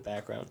have the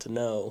background to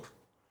know,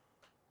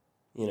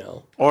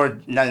 Or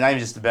not even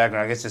just the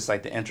background, I guess just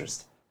like the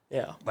interest.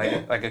 Yeah.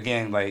 Like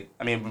again, like,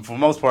 I mean, for the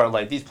most part,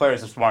 like these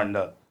players are smartened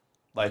up.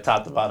 Like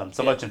top to bottom,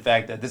 so much in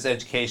fact that this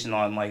education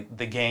on like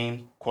the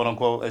game, quote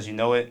unquote, as you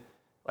know it,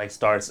 like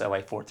starts at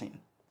like 14.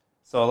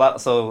 So a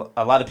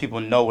lot of people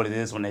know what it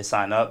is when they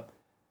sign up,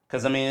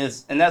 because I mean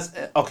that's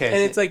okay. And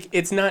it's like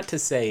it's not to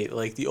say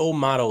like the old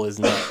model is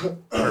not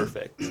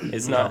perfect.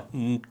 It's not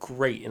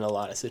great in a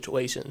lot of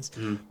situations,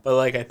 but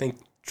like I think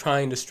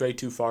trying to stray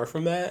too far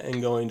from that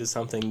and going to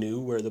something new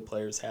where the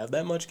players have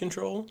that much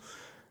control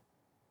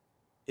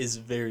is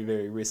very,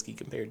 very risky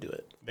compared to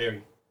it.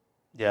 Very.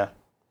 Yeah.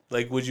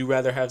 Like, would you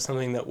rather have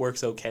something that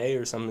works okay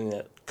or something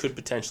that could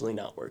potentially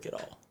not work at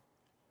all?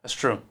 That's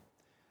true.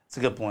 That's a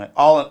good point.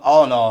 All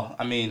in all,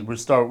 I mean, we're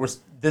kind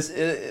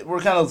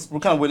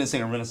of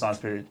witnessing a renaissance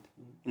period,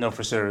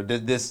 for sure.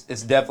 This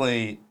it's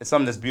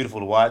something that's beautiful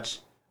to watch,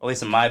 at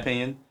least in my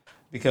opinion,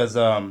 because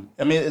I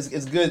mean,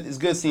 it's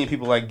good seeing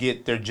people like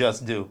get their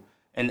just due,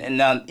 and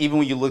now even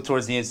when you look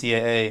towards the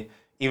NCAA,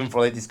 even for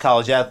like these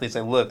college athletes,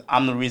 like look,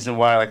 I'm the reason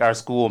why like our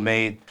school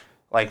made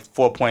like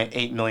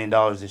 $4.8 million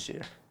this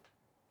year.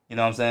 You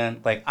know what I'm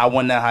saying? Like, I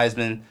won that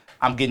Heisman.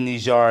 I'm getting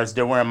these yards.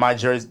 They're wearing my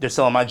jersey. They're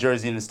selling my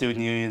jersey in the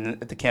student union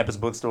at the campus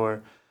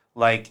bookstore.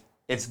 Like,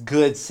 it's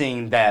good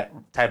seeing that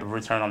type of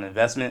return on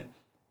investment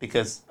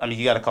because, I mean,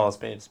 you got to call a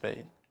spade a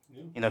spade.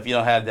 Yeah. If you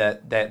don't have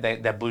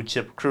that blue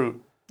chip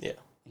recruit. Yeah.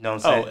 You know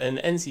what I'm saying?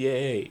 Oh, and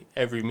NCAA,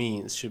 every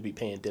means should be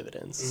paying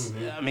dividends.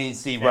 Mm-hmm. I mean,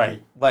 see,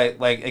 right.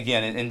 Like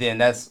again, and then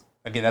that's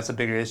a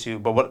bigger issue.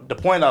 But what the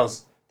point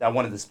that I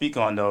wanted to speak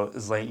on, though,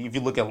 is like, if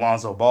you look at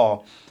Lonzo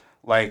Ball,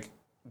 like,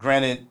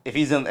 granted, if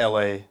he's in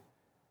LA,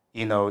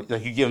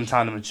 like you give him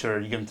time to mature,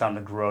 you give him time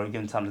to grow, you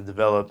give him time to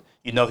develop.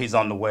 He's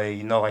on the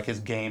way. Like his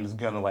game is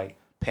gonna like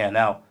pan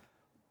out.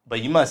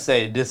 But you must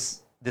say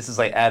this is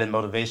like added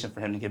motivation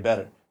for him to get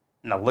better.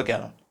 Now look at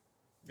him.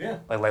 Yeah.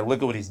 Like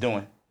look at what he's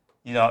doing.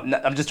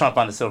 I'm just trying to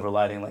find the silver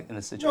lining like in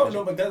this situation.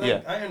 No, but I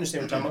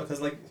understand what you're talking about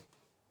because like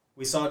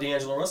we saw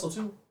D'Angelo Russell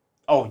too.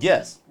 Oh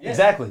yes, yeah.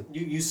 Exactly.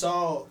 You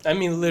saw. I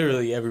mean,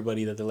 literally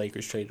everybody that the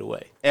Lakers traded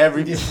away.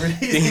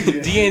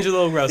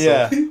 D'Angelo Russell.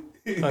 Yeah.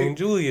 Fucking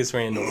Julius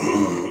Randle.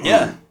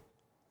 Yeah.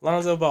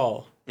 Lonzo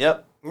Ball.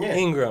 Yep. Yeah.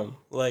 Ingram.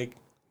 Like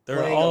they're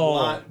playing all a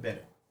lot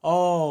better.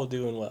 All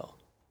doing well.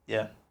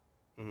 Yeah.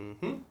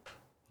 Mm-hmm.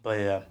 But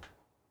yeah.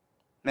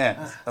 Man,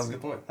 that's a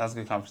good point. That was a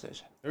good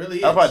conversation. It really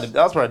is. That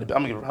was probably I'm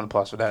gonna give a round of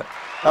applause for that.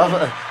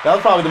 That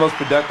was probably the most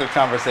productive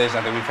conversation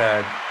I think we've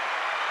had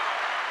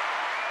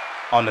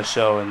on the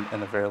show in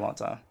a very long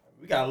time.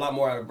 We got a lot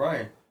more out of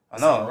Brian. I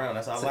know. Around.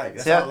 That's how I like.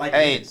 That's how I like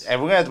it. Hey,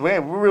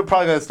 we're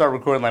probably gonna start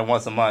recording like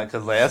once a month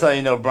because like that's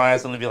how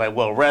Brian's gonna be like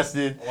well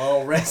rested.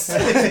 Well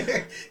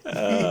rested.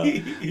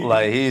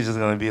 Like he's just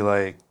gonna be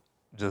like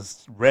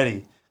just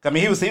ready I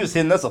mean, he was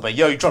hitting us up like,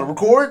 yo, you trying to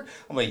record?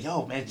 I'm like,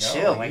 yo, man,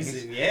 chill. Like,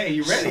 yeah,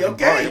 you ready?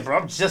 Okay. Bro,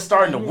 I'm just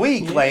starting the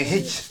week. Like,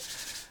 it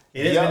has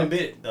been a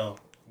bit, though.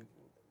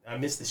 I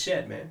missed the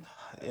shed, man.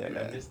 Yeah,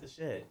 man. I missed the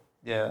shed.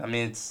 Yeah, I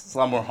mean, it's a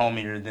lot more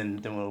homier than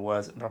what it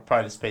was.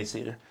 Probably the space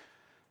heater.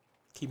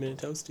 Keeping it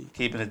toasty.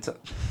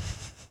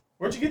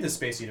 Where'd you get this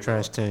space heater?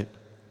 Trash tape.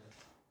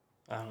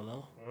 I don't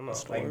know.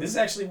 Like, this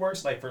actually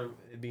works, like, for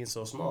it being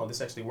so small.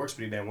 This actually works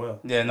pretty damn well.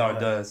 Yeah, no, it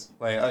does.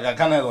 Like, I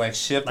kind of had to, like,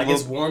 shift like,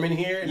 it's warm in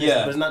here,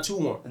 but it's not too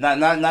warm.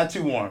 Not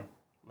too warm.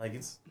 Like,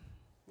 it's,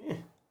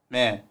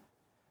 Man.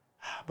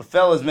 But,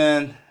 fellas,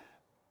 man,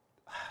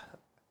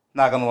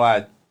 not going to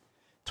lie.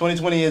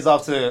 2020 is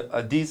off to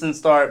a decent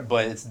start,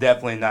 but it's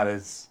definitely not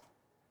it's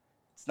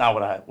not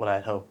what I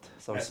had hoped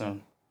so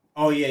soon.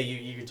 Oh, yeah,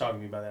 you're talking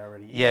to me about that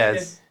already.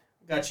 Yes.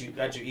 Got you.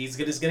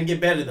 It's gonna get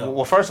better though.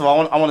 Well, first of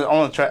all, I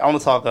want to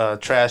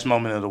talk trash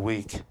moment of the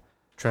week.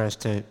 Trash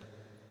tape.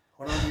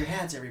 Hold on to your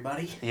hats,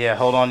 everybody. Yeah,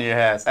 hold on to your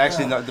hats.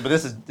 Actually, no, but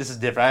this is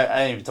different.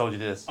 I ain't even told you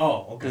this.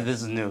 Oh, okay.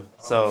 This is new.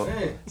 So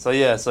It's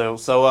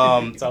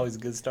always a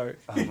good start.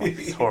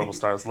 It's a horrible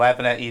start. I was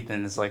laughing at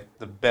Ethan. It's like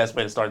the best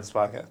way to start this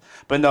podcast.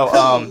 But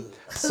no,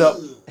 so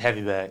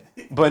heavy bag.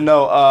 But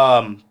no,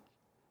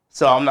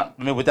 so I'm not.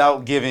 I mean,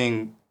 without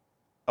giving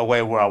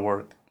away where I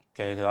work,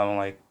 okay? Because I don't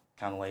like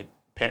kind of like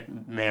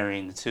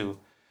marrying the two.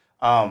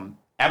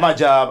 At my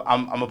job,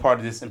 I'm a part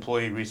of this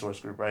employee resource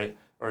group, right,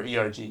 or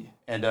ERG.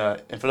 And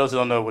for those who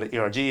don't know what an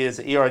ERG is,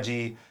 an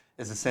ERG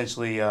is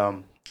essentially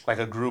like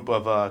a group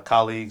of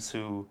colleagues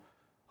who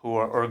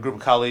are, or a group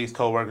of colleagues,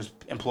 coworkers,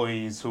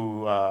 employees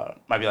who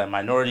might be like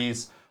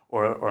minorities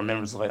or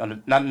members of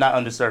like not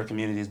underserved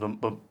communities,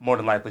 but more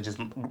than likely just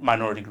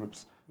minority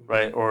groups,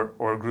 right,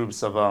 or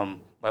groups of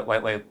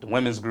like the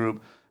women's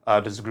group.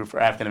 There's a group for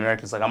African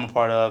Americans like I'm a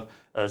part of.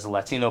 There's a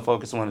Latino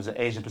focused one. There's an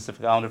Asian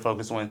Pacific Islander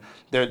focused one.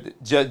 They're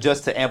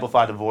just to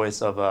amplify the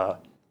voice of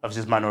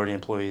just minority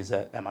employees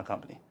at my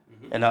company.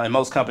 Mm-hmm. And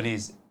most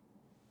companies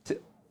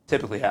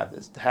typically have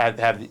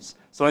these.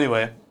 So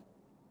anyway,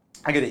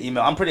 I get an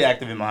email. I'm pretty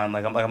active in mine.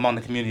 I'm on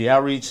the community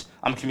outreach.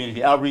 I'm a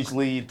community outreach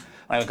lead.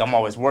 Like I'm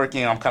always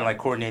working. I'm kind of like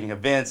coordinating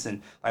events,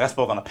 and like I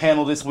spoke on a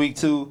panel this week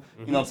too.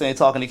 Mm-hmm. You know what I'm saying?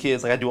 Talking to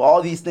kids. Like I do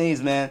all these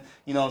things, man.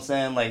 You know what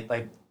I'm saying?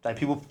 Like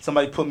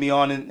somebody put me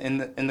on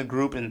in the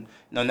group, and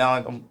now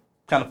I'm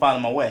kind of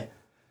finding my way.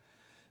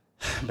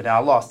 But now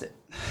I lost it,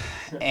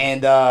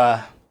 and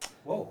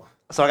whoa.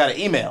 So I got an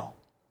email.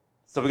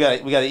 So we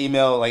got an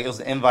email, like it was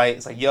an invite.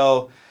 It's like,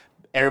 yo,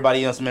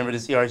 everybody else remember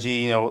this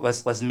ERG.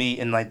 Let's meet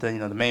in like the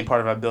the main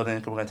part of our building.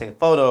 We're gonna take a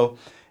photo.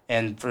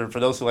 And for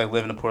those who like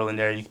live in the Portland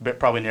area, you can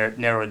probably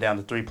narrow it down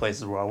to 3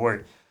 places where I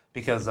work,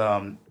 because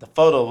the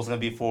photo was gonna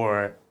be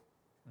for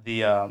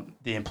the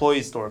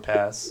employee store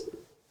pass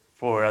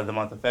for the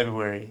month of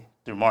February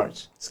through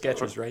March.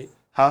 Skechers, right?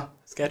 Huh?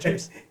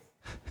 Skechers.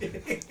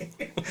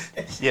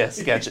 Yeah,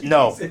 Skechers.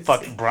 No,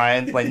 fuck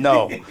Brian. Like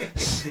no.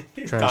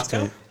 Trash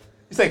tape.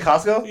 You say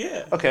Costco?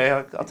 Yeah. Okay,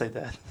 I'll take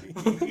that.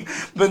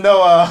 But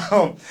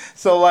no,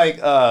 so I'm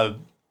like,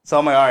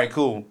 all right,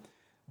 cool.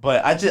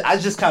 But I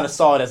just kind of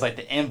saw it as like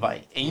the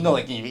invite, and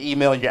like in your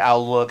email, your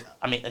Outlook.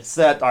 I mean,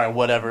 accept, all right,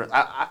 whatever.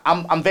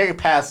 I'm very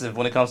passive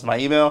when it comes to my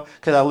email,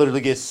 because I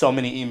literally get so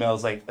many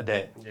emails like a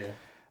day. Yeah.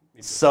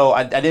 So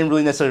I didn't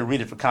really necessarily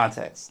read it for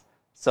context.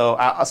 So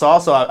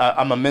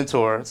I'm a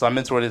mentor. So I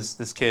mentor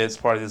this kid as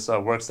part of this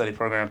work study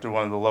program through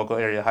one of the local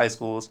area high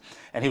schools,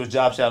 and he was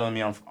job shadowing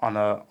me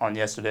on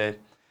yesterday,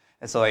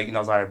 and so I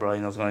was like, all right, bro,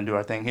 we're gonna do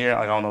our thing here.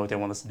 Like I don't know what they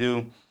want us to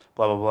do,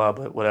 blah blah blah,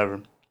 but whatever.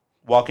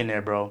 Walk in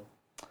there, bro.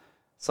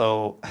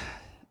 So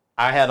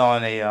I had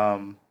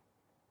on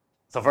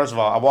so first of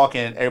all, I walk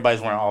in,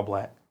 everybody's wearing all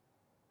black,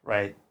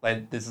 right?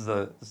 Like this is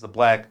a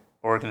black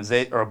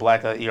organization or a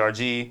black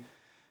ERG.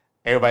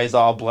 Everybody's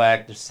all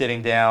black. They're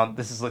sitting down.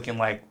 This is looking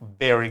like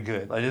very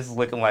good. Like this is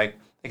looking like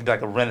it could be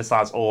like a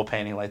Renaissance oil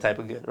painting, like type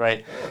of good,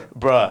 right?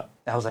 Bruh.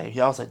 I was like,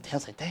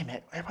 dang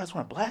man, everybody's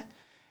wearing black.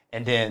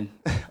 And then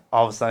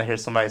all of a sudden I hear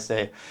somebody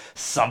say,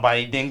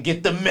 somebody didn't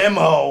get the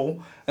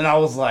memo. And I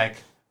was like,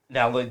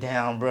 now look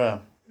down,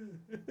 bruh.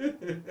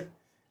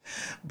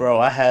 Bro,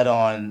 I had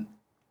on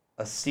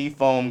a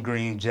seafoam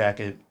green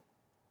jacket,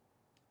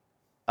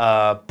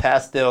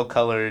 pastel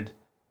colored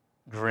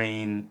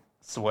green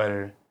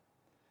sweater,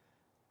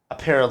 a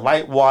pair of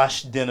light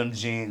wash denim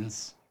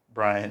jeans,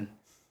 Brian,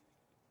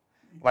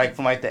 like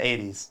from like the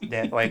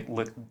 80s,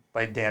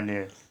 like damn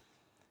near,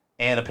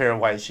 and a pair of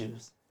white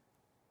shoes.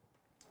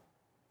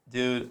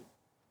 Dude,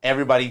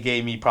 everybody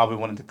gave me probably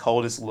one of the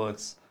coldest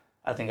looks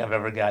I think I've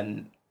ever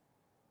gotten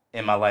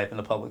in my life in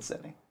a public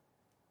setting.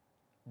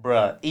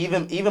 Bruh,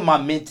 even my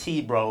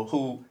mentee, bro,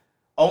 who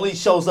only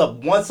shows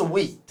up once a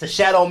week to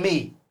shadow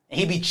me, and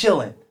he be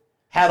chilling,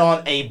 had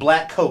on a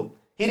black coat.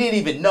 He didn't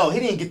even know. He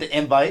didn't get the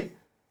invite.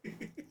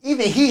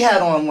 Even he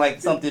had on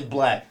like something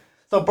black.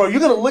 So, bro, you're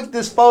gonna look at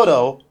this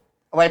photo,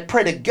 like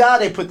pray to God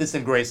they put this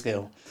in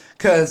grayscale,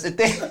 cause if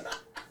they,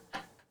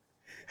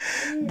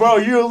 bro,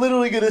 you're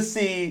literally gonna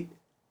see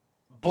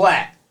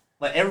black.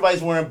 Like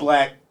everybody's wearing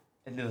black,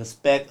 and then a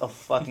speck of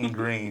fucking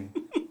green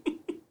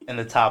in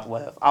the top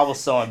left. I was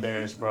so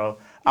embarrassed, bro.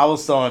 I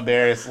was so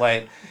embarrassed.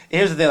 Like,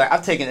 here's the thing. Like,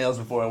 I've taken L's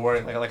before at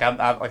work.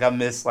 I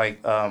missed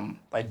like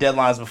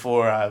deadlines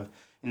before.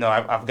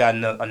 I've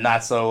gotten a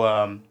not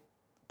so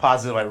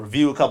positive like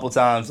review a couple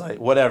times. Like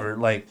whatever.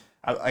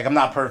 I'm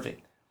not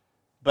perfect,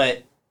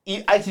 but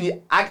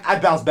I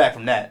bounced back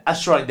from that. I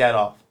shrugged that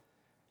off.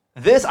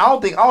 This I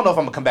don't know if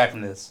I'm gonna come back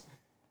from this.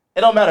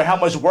 It don't matter how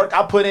much work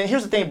I put in.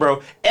 Here's the thing,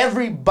 bro.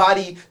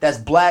 Everybody that's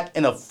black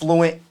and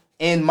affluent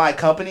in my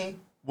company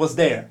was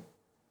there.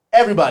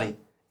 Everybody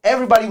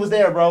was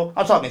there, bro.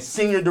 I'm talking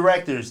senior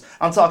directors.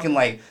 I'm talking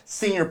like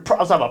I'm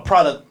talking about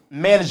product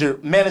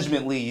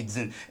management leads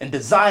and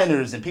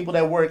designers and people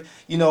that work,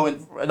 in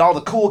all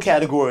the cool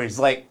categories.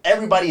 Like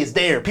everybody is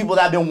there. People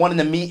that I've been wanting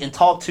to meet and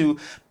talk to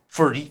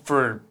for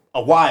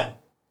a while.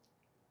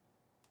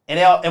 And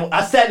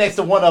I sat next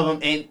to one of them,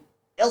 and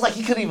it was like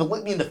he couldn't even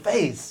look me in the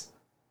face.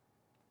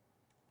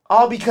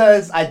 All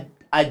because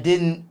I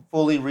didn't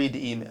fully read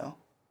the email.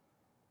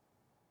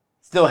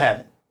 Still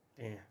haven't.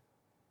 Damn.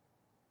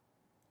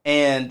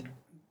 And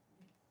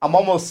I'm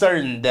almost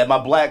certain that my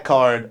black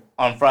card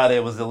on Friday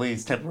was at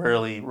least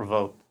temporarily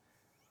revoked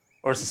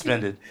or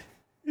suspended.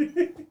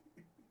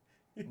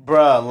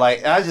 Bruh,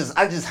 like I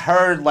just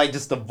heard like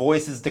just the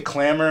voices, the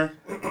clamor.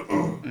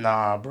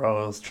 Nah,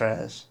 bro, it was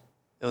trash.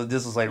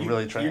 This was like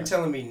really trash. You're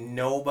telling me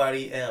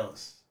nobody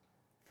else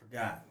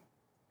forgot?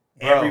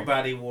 Bro.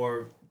 Everybody.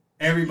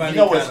 You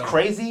know what's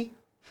crazy?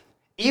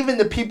 Even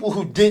the people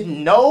who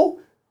didn't know,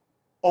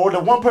 or the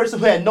one person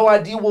who had no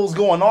idea what was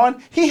going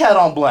on, he had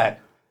on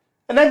black.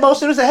 And they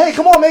motioned and said, "Hey,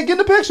 come on, man, get in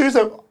the picture." He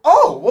said,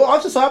 "Oh, well,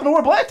 I just so happen to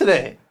wear black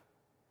today."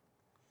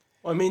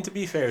 Well, I mean, to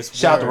be fair,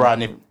 shout out to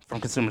Rodney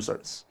from Consumer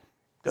Service.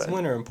 It's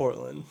winter in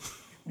Portland.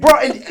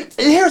 Bro, and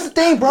here's the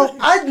thing, bro.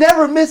 I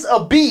never miss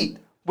a beat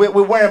with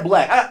wearing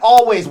black. I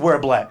always wear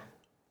black.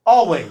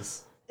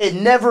 Always. It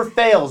never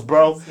fails,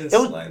 bro. It's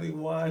slightly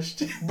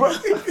washed. Bro.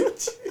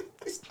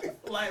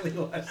 Slightly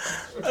washed.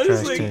 I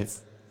just like,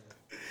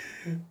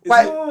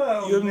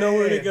 you have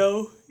nowhere to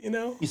go,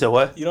 You said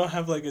what? You don't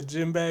have like a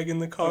gym bag in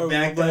the car with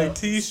a black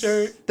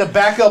t-shirt. The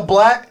backup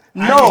black?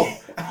 No.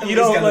 You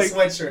don't got like a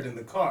sweatshirt in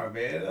the car,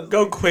 man.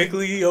 Go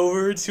quickly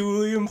over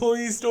to the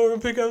employee store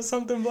and pick up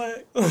something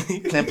black.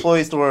 The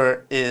employee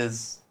store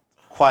is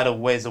quite a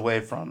ways away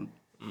from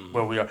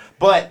where we are.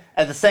 But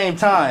at the same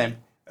time,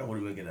 that would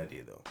have been a good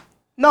idea, though.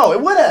 No,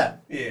 it would have.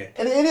 Yeah.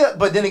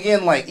 But then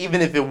again, like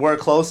even if it were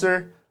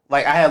closer,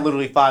 like I had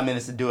literally 5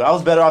 minutes to do it. I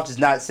was better off just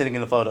not sitting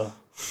in the photo.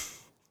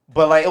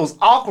 But like it was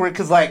awkward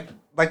because like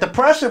the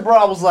pressure, bro.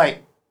 I was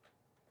like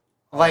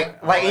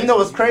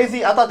what's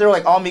crazy? I thought they were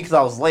like on me because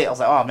I was late. I was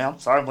like, oh man, I'm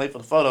sorry I'm late for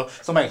the photo.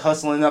 Somebody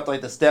hustling up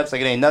like the steps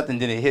like it ain't nothing.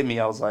 Then it hit me.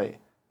 I was like,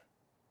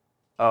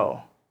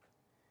 oh.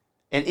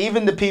 And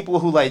even the people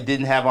who like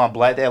didn't have on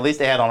black, at least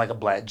they had on like a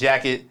black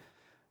jacket.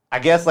 I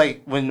guess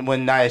like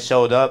when Nia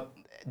showed up,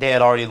 they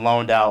had already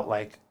loaned out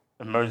like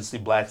emergency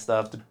black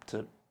stuff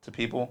to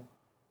people.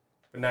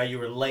 But now you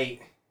were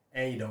late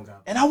and you don't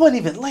got. And I wasn't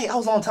even late. I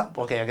was on time.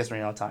 Okay, I guess when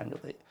you're on time, you're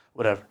late.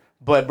 Whatever.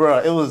 But bro,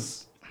 it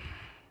was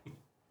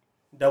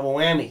double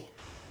whammy.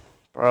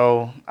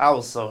 Bro, I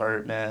was so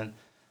hurt, man.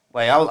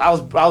 Like I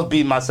was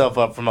beating myself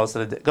up for most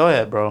of the day. Go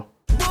ahead, bro.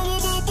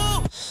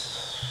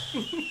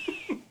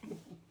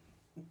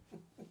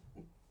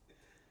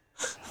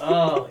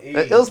 Oh,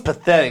 it was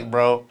pathetic,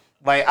 bro.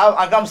 Like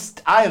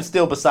I am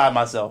still beside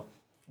myself.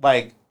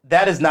 Like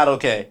that is not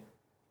okay.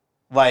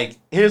 Like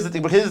here's the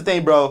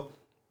thing, bro.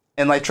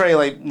 And like Trey,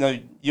 like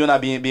you and I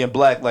being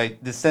black,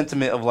 like the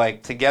sentiment of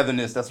like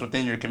togetherness that's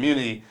within your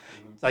community,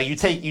 like you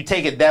take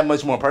it that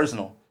much more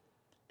personal.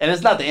 And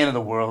it's not the end of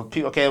the world.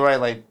 People, okay, right?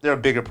 Like there are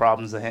bigger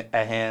problems at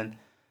hand.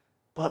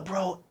 But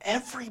bro,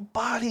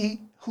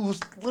 everybody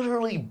who's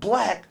literally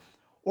black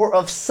or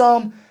of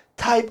some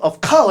type of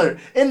color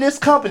in this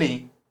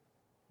company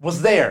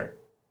was there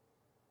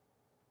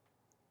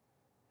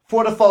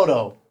for the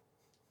photo,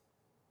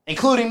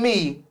 including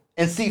me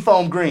in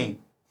seafoam green.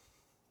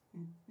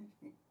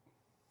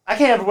 I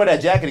can't ever wear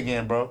that jacket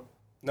again, bro.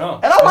 No.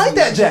 And I like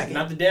that jacket.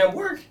 Not the damn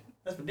work.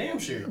 That's for damn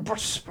sure.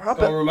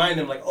 Gonna remind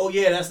them like, oh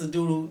yeah, that's the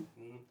dude who...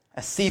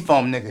 A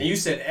seafoam nigga. And you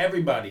said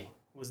everybody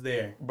was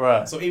there.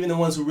 Bruh. So even the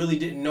ones who really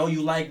didn't know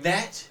you like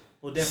that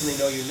will definitely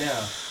know you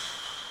now.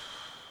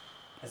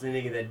 As the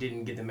nigga that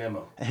didn't get the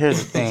memo. Here's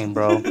the thing,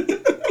 bro.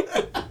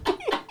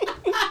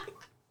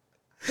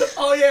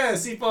 Oh yeah,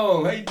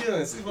 Seafoam. How you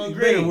doing? Seafoam You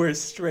Green. better wear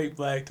straight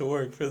black to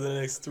work for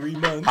the next 3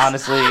 months.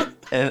 Honestly,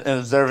 in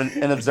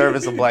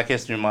observance of Black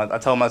History Month, I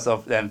told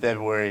myself that in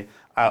February,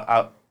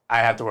 I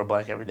have to wear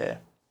black every day.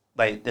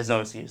 Like, there's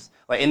no excuse.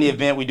 Like, in the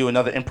event we do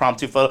another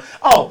impromptu photo.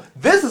 Oh,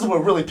 this is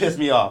what really pissed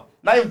me off.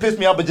 Not even pissed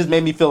me off, but just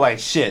made me feel like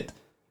shit.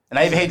 And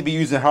I even hate to be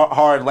using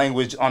hard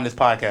language on this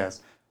podcast.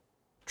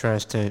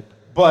 Trash tape.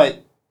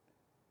 But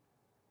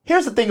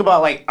here's the thing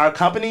about, like, our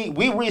company.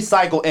 We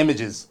recycle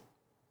images.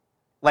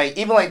 Like,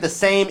 even, like, the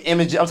same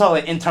image. I'm talking,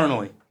 like,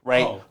 internally,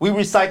 right? Oh. We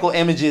recycle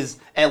images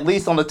at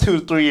least on a 2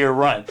 to 3 year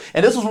run.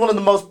 And this was one of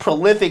the most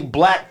prolific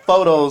black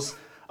photos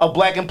of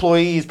black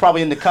employees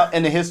probably in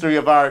the history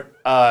of our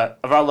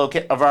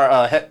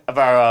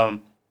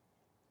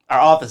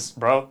office,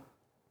 bro.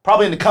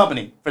 Probably in the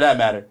company, for that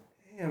matter.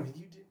 Damn,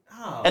 you did.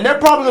 Oh, And they're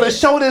probably going to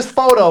show this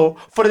photo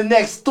for the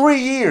next 3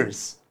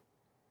 years.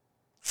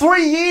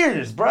 3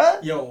 years,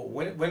 bruh. Yo,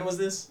 when was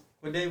this?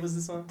 What day was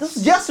this on? This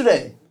was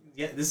yesterday.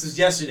 Yeah, this was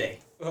yesterday.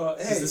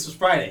 This was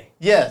Friday.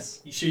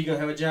 Yes. You sure you're gonna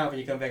have a job when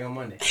you come back on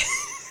Monday?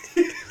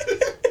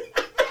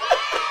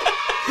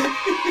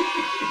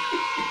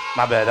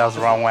 My bad, that was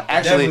the wrong one.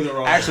 Actually, Definitely the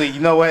wrong one. you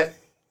know what?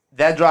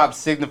 That drop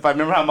signified.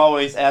 Remember how I'm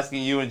always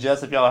asking you and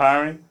Jess if y'all are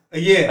hiring?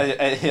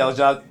 Yeah. Y'all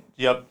job.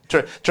 Yep.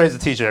 Trey's a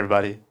teacher,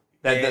 everybody.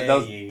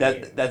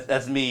 Yeah.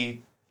 That's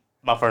me.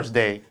 My first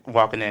day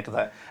walking in because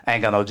I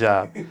ain't got no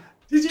job.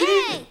 Did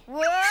you?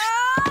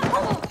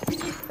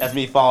 That's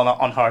me falling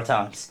on hard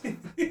times.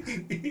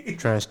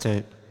 Trash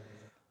tape.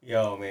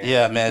 Yo, man.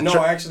 Yeah, man.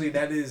 No, actually,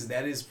 that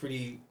is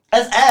pretty.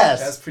 That's ass.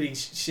 That's pretty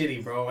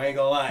shitty, bro. I ain't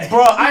gonna lie.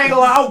 Bro, I ain't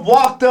gonna lie. I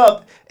walked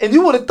up, and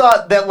you would have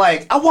thought that,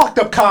 like, I walked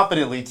up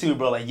confidently, too,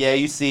 bro. Like, yeah,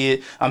 you see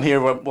it. I'm here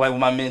with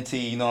my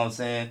mentee, you know what I'm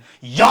saying?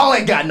 Y'all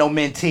ain't got no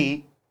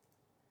mentee.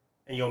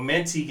 And your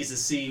mentee gets to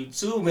see you,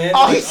 too, man.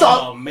 Oh, he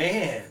saw... Oh,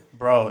 man.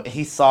 Bro,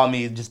 he saw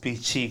me just be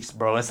Cheeks,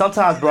 bro. And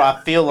sometimes, bro,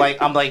 I feel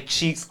like I'm, like,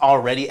 Cheeks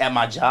already at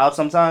my job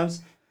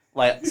sometimes.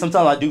 Like,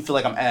 sometimes I do feel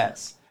like I'm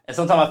ass. And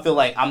sometimes I feel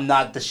like I'm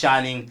not the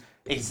shining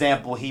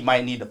example he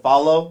might need to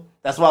follow.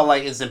 That's why,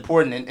 like, it's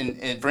important.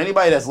 And for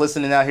anybody that's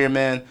listening out here,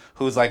 man,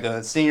 who's like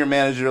a senior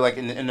manager, like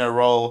in their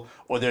role,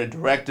 or their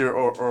director,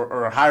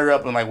 or higher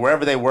up, and like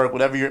wherever they work,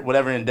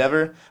 whatever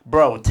endeavor,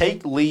 bro,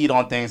 take lead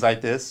on things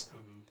like this,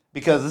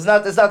 because it's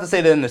not to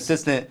say that an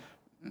assistant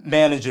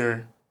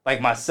manager like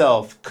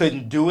myself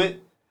couldn't do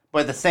it,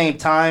 but at the same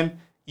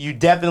time, you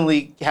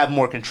definitely have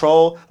more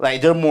control.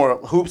 Like, there are more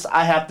hoops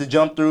I have to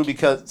jump through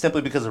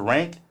simply because of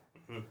rank.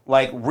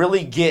 Like,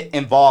 really get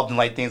involved in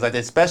like things like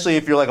this, especially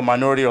if you're like a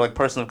minority or like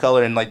person of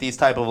color, and like these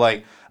type of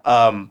like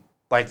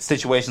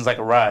situations like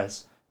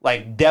arise.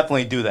 Like,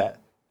 definitely do that.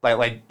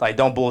 Like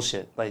don't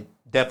bullshit. Like,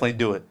 definitely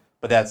do it.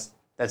 But that's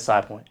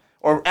side point.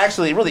 Or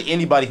actually, really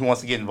anybody who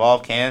wants to get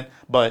involved can,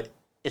 but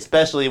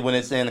especially when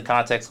it's in the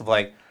context of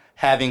like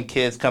having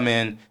kids come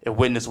in and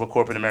witness what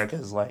corporate America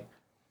is like.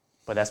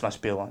 But that's my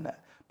spiel on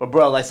that. But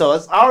bro, like, so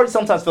I already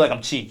sometimes feel like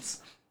I'm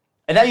Cheeks,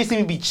 and now you see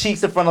me be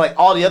Cheeks in front of like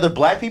all the other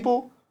black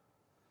people.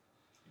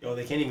 Yo,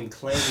 they can't even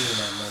claim me in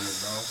that moment,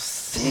 bro.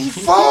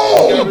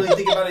 Seafoam! You gotta really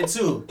think about it,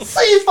 too.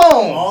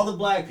 Seafoam! All the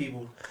black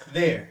people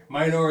there.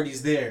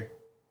 Minorities there.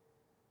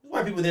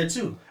 White people there,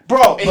 too.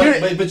 Bro,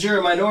 but you're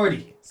a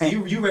minority. So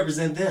you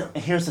represent them.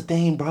 And here's the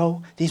thing,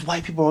 bro. These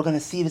white people are going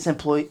to see this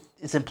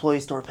employee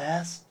store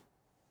pass.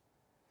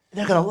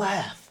 They're going to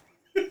laugh.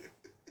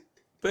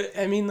 But,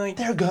 I mean, like...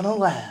 They're going to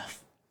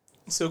laugh.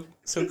 So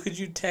could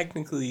you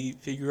technically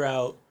figure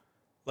out,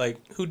 like,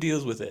 who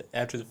deals with it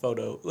after the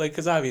photo? Like,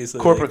 because obviously...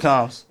 Corporate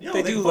comms.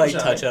 They do, like,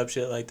 touch-up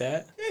shit like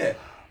that. Yeah.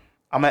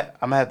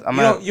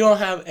 You don't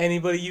have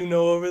anybody you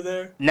know over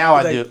there? Now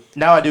I do.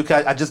 Now I do.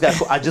 I just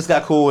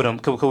got cool with him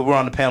because we're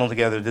on the panel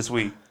together this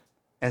week,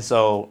 and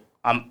so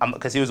I'm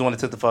because he was the one that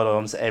took the photo.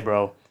 I'm saying, hey,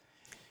 bro,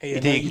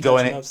 you think you can go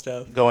in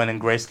and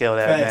grayscale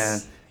that,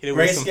 man?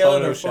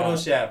 Grayscale or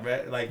Photoshop,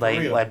 right? Like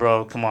real. Like,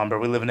 bro, come on, bro.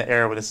 We live in an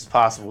era where this is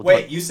possible.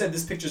 Wait, you said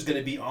this picture's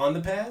gonna be on the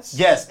pass?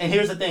 Yes, and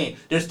here's the thing.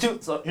 There's two.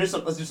 So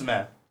let's do some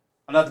math.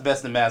 I'm not the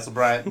best in math, so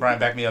Brian,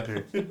 back me up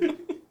here.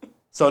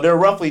 So there are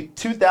roughly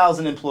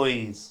 2,000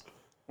 employees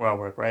where I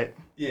work, right?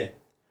 Yeah.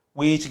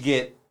 We each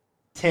get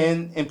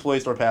 10 employee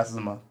store passes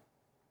a month.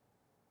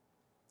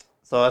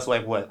 So that's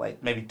like what?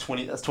 Like maybe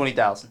 20. That's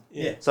 20,000.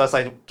 Yeah. So that's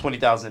like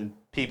 20,000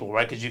 people,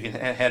 right? Because you can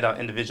hand out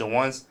individual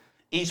ones.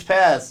 Each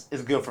pass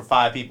is good for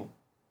 5 people.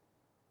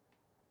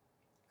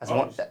 That's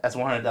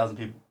 100,000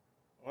 people.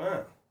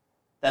 Wow.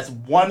 That's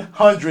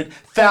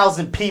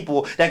 100,000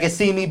 people that can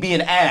see me be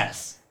an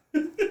ass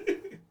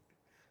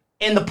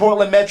in the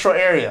Portland metro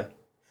area.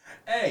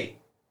 Hey.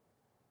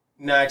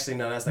 No, actually,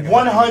 no. That's like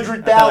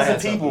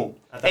 100,000 people.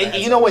 And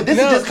you know what? This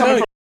is just coming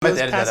from. Those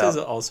passes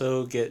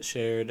also get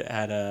shared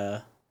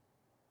at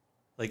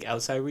like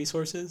outside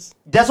resources.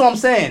 That's what I'm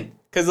saying.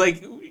 Because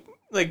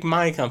like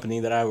my company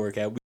that I work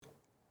at,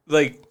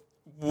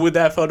 would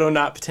that photo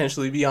not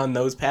potentially be on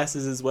those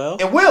passes as well?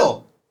 It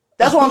will.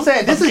 That's what I'm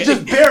saying. This is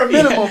just bare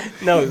minimum.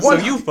 Yeah. No, so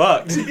you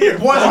fucked.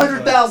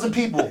 100,000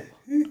 people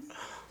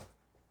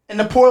in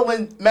the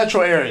Portland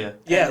metro area.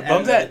 Yeah,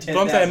 bump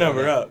that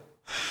number up.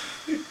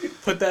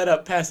 Put that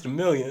up past 1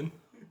 million.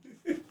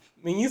 I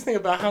mean, you think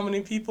about how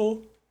many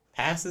people,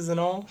 passes and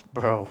all,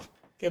 bro,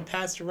 get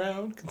passed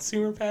around,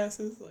 consumer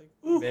passes, like,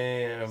 ooh.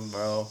 Damn,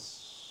 bro.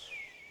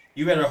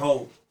 You better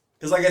hope.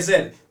 Because like I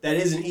said, that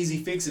is an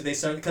easy fix if they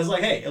start. Because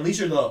like, hey, at least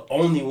you're the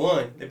only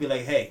one. They'd be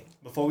like, hey,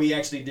 before we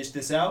actually dish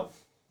this out,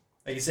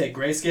 like you said,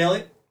 grayscale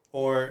it.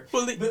 Or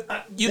well,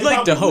 you'd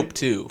like to hope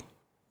too,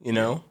 you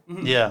know?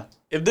 Mm-hmm. Yeah.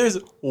 If there's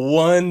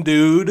one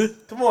dude,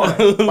 come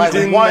on, like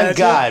one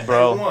guy,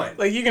 bro.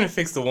 Like you're gonna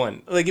fix the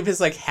one. Like if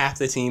it's like half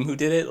the team who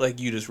did it, like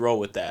you just roll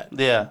with that.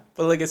 Yeah.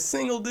 But like a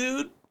single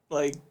dude,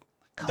 like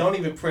don't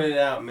even print it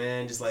out,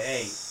 man. Just like,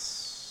 hey,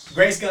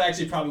 grayscale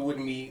actually probably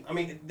wouldn't be. I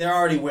mean, they're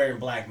already wearing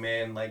black,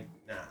 man. Like,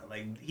 nah,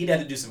 like he'd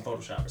have to do some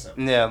Photoshop or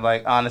something. Yeah,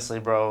 like honestly,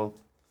 bro.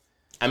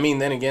 I mean,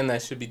 then again,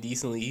 that should be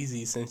decently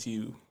easy since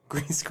you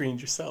green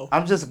screened yourself.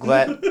 I'm just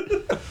glad.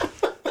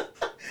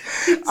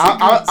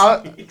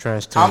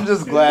 Trash tape. I'm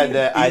just glad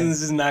that Ethan's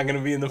just not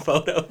gonna be in the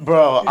photo.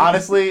 Bro,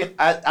 honestly,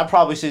 I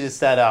probably should just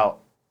sat out.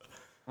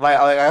 Like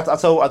I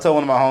told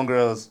one of my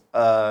homegirls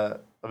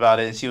about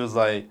it, and she was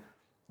like,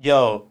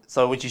 "Yo,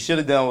 so what you should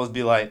have done was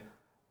be like,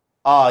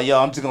 oh, yo,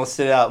 I'm just gonna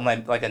sit out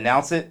and like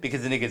announce it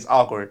because then it gets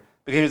awkward.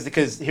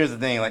 Because here's the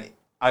thing, like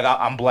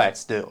I'm black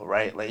still,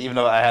 right? Like even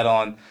though I had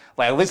on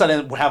like at least I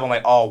didn't have on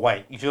like all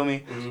white. You feel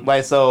me? Mm-hmm.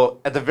 Like so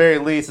at the very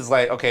least it's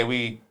like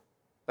okay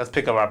let's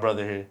pick up our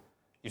brother here.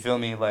 You feel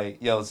me? Like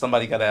yo,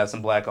 somebody gotta have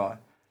some black on.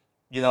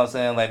 You know what I'm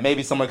saying? Like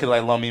maybe someone could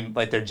like loan me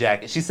like their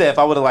jacket. She said if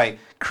I would have like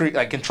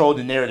controlled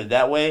the narrative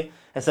that way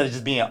instead of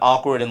just being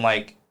awkward and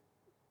like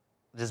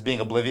just being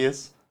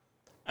oblivious.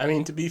 I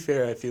mean, to be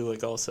fair, I feel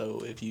like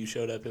also if you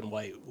showed up in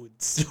white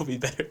would still be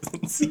better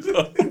than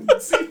seafoam.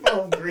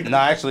 Seafoam green. No,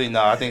 actually,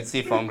 no. I think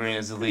seafoam green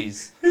is at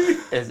least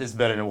it's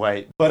better than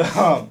white.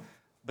 But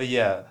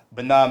yeah,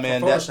 but nah,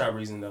 man. For Photoshop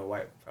reason though,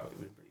 white probably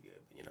would be pretty good.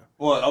 You know.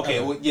 Well, okay,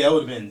 yeah, it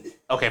would have been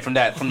okay from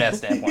that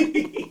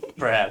standpoint,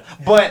 perhaps.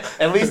 But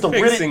at least the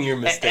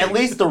ridicule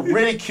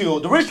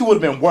would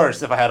have been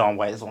worse if I had on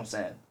white. Is what I'm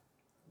saying.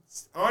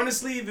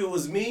 Honestly, if it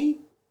was me,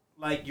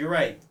 like you're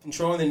right,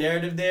 controlling the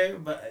narrative there,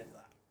 but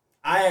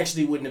I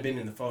actually wouldn't have been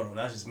in the photo.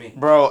 That's just me.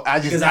 Bro,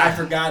 because I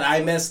forgot,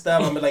 I messed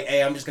up. I'm like,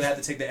 hey, I'm just gonna have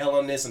to take the L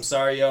on this. I'm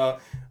sorry, y'all.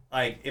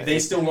 Like, if they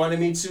still wanted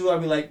me to, I'd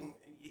be like,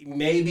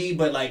 maybe,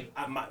 but like,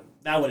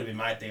 that would have been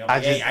my thing. I'm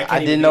like, I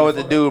didn't know what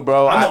to do,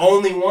 bro. I'm the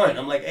only one.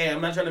 I'm like, hey,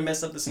 I'm not trying to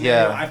mess up the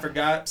scenario. Yeah. I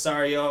forgot.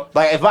 Sorry, y'all.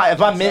 Like, if my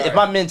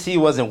mentee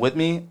wasn't with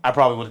me, I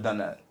probably would have done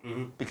that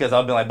because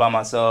I've been like by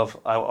myself.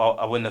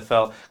 I wouldn't have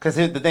felt because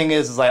the thing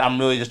is like I'm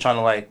really just trying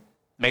to like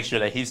make sure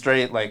that he's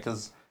straight, like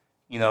because.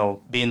 You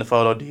know, be in the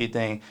photo, do your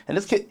thing. And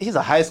this kid, he's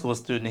a high school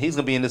student. He's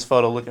gonna be in this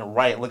photo looking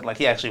like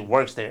he actually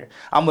works there.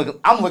 I'm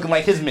looking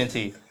like his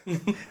mentee.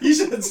 You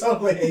should have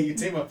told me, hey, you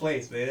take my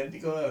place, man. You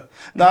go up.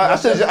 No, I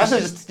should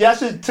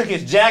have took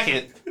his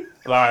jacket.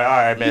 All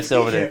right, man, stay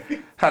over there.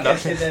 I know.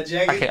 Can't fit that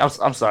jacket.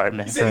 I'm sorry,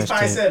 man. You said he's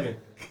 5'7".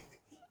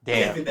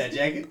 Damn. Can't fit that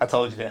jacket. I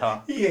told you that, huh?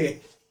 Yeah.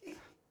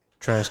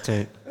 Trash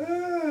tape.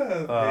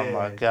 Oh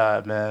my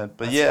god, man.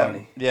 But That's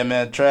funny. Yeah,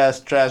 man.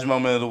 Trash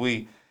moment of the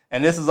week.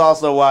 And this is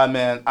also why,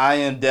 man, I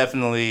am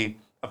definitely,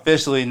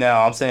 officially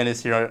now, I'm saying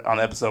this here on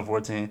episode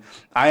 14,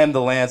 I am the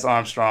Lance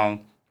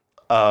Armstrong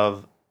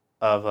of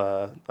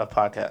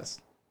podcasts.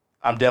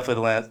 I'm definitely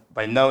the Lance,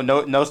 like no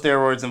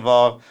steroids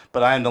involved,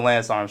 but I am the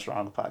Lance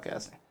Armstrong of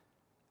podcasting.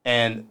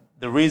 And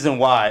the reason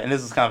why, and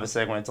this is kind of a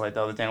segue into like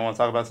the other thing I want to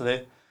talk about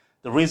today,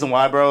 the reason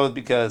why, bro, is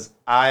because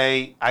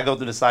I go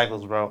through the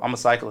cycles, bro. I'm a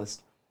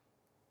cyclist.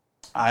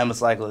 I am a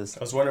cyclist. I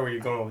was wondering where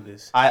you're going with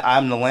this.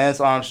 I'm the Lance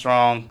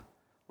Armstrong.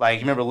 Like,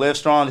 you remember Live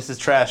Strong? This is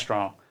Trash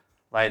Strong.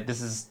 Like,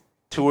 this is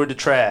Tour de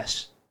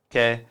Trash.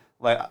 Okay?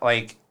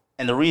 Like,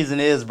 and the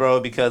reason is, bro,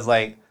 because,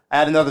 like, I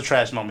had another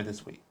trash moment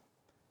this week.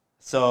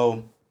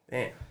 So,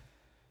 damn.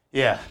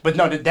 Yeah. But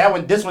no,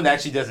 this one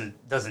actually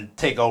doesn't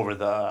take over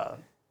the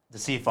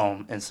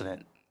seafoam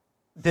incident.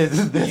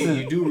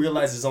 You do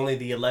realize it's only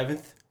the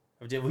 11th?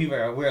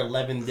 We're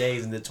 11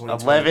 days into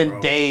 2020, 11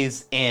 bro.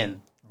 days in,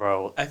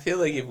 bro. I feel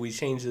like if we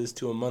change this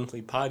to a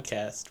monthly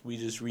podcast, we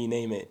just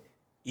rename it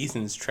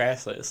Ethan's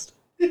Trash List.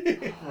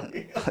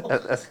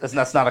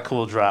 That's not a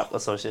cool drop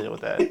associated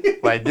with that.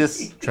 Like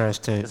this Trash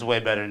tape is way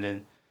better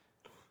than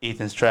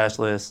Ethan's Trash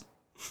List.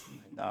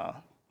 No,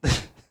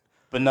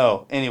 but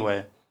no.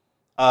 Anyway,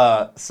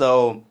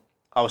 so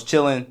I was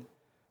chilling,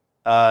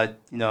 smoking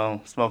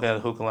at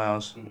the hookah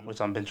lounge,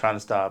 which I've been trying to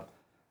stop,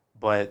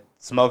 but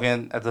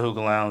smoking at the hookah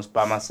lounge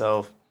by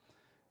myself,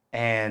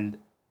 and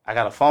I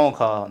got a phone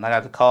call, and I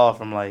got the call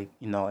from one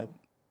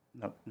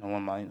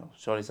of my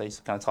shorties I used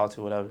to kind of talk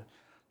to, whatever.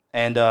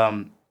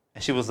 And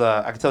she was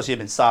I could tell she had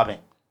been sobbing,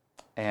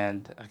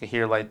 and I could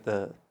hear like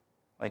the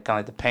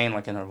pain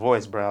like in her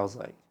voice, bro. I was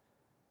like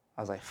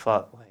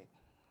fuck, like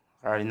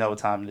I already know what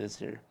time it is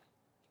here,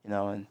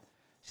 and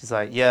she's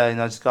like, yeah,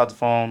 just got the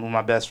phone with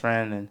my best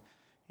friend,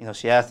 and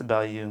she asked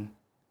about you,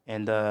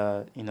 and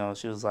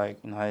she was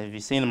like, have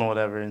you seen him or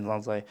whatever? And I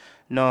was like,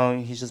 no,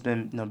 he's just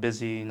been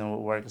busy, with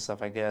work and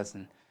stuff, I guess.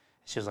 And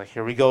she was like,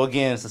 here we go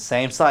again, it's the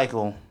same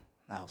cycle.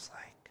 And I was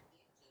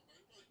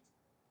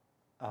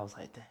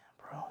like, damn,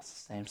 bro, it's the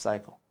same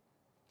cycle.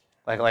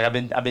 Like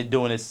I've been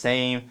doing the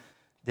same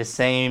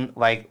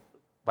like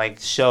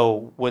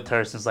show with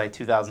her since like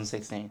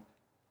 2016.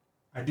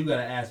 I do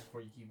gotta ask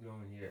before you keep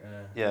going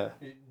here. Yeah.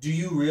 Do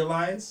you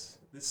realize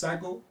this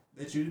cycle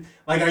that you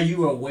like? Are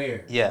you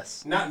aware?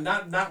 Yes.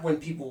 Not when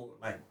people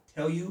like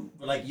tell you,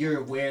 but like you're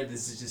aware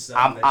this is just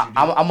something that you do.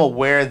 I'm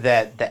aware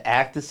that the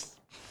act is.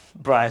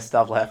 Brian,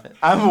 stop laughing.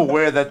 I'm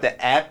aware that the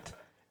act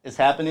is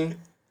happening.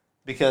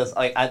 Because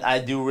like I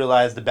do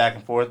realize the back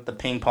and forth, the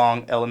ping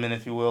pong element,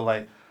 if you will,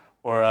 like,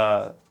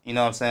 or you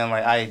know what I'm saying,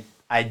 like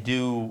I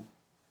do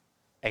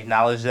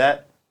acknowledge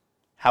that.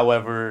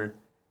 However,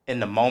 in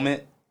the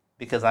moment,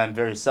 because I'm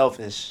very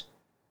selfish,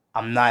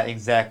 I'm not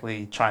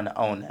exactly trying to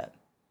own that.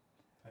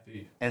 I feel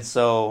you. And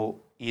so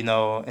you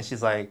know, and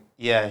she's like,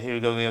 yeah, here we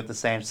go again with the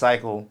same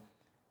cycle.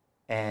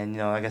 And, you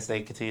know, I guess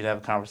they continued to have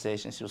a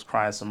conversation. She was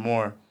crying some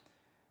more.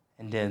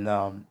 And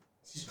then,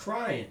 She's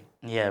crying.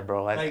 yeah,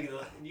 bro. Like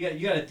you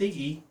got to think,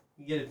 E.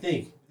 You got to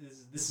think.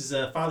 This is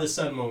a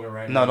father-son moment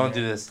right No, now. don't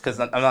do this, because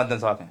I'm not done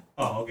talking.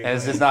 Oh, okay.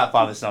 And it's not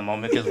father-son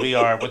moment, because we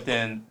are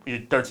you're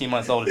 13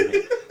 months older than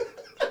me.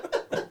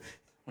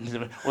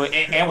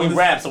 And we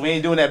rap, so we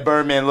ain't doing that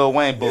Birdman Lil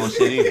Wayne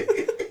bullshit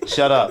either.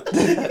 Shut up.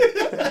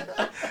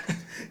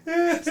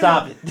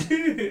 Stop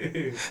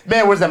it.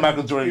 Man, where's that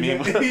Michael Jordan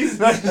meme?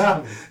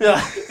 Stop it.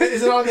 Yeah.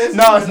 Is it on this?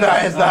 No, it's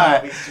not.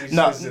 It's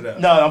not.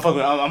 We No, I'm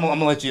fucking. I'm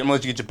gonna let you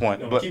get your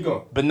point. No, but keep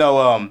going. But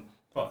no.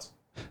 Pause.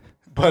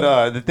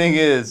 But the thing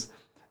is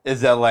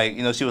that like,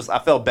 you know, I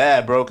felt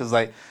bad, bro, because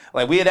like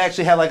we had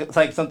actually had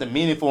like something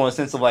meaningful in a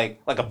sense of like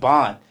a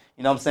bond.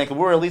 You know what I'm saying? 'Cause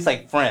we were at least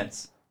like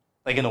friends,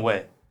 like in a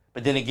way.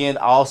 But then again,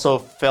 I also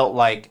felt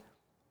like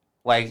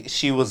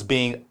she was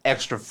being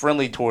extra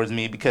friendly towards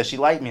me because she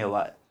liked me a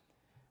lot.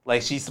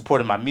 Like, she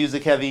supported my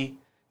music heavy. You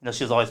know,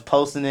 she was always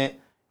posting it.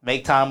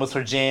 Make Time was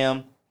her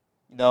jam.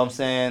 You know what I'm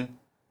saying?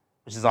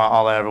 Which is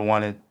all I ever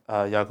wanted.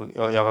 Y'all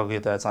go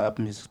get that. It's on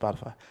Apple Music,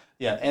 Spotify.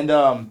 Yeah,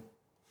 and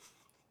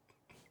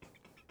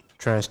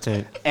Trash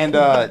take. And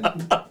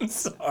I'm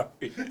sorry.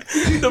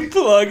 The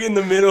plug in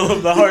the middle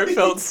of the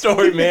heartfelt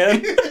story,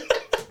 man.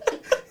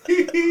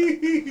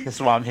 this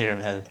is why I'm here,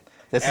 man.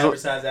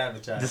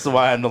 Advertise. This is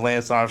why I'm the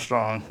Lance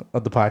Armstrong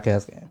of the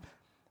podcast game.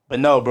 But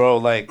no, bro,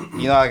 like,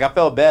 you know, like, I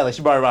felt bad. Like,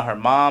 she brought around her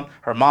mom.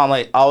 Her mom,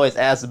 like, always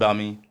asked about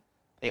me.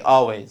 They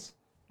always.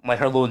 Like,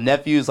 her little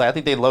nephews, like, I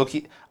think they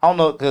low-key, I don't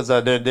know, because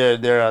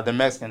they're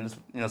Mexican,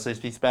 you know, so they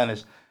speak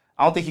Spanish.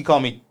 I don't think he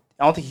called me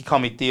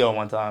Theo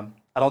one time.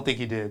 I don't think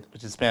he did,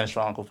 which is Spanish for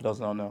uncle, for those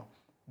who don't know.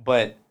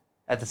 But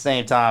at the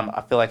same time,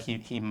 I feel like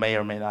he may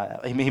or may not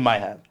have. He might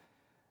have.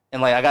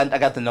 And, like, I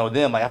got to know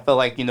them. Like, I felt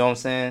like, you know what I'm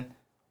saying?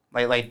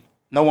 Like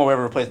no one will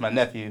ever replace my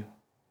nephew.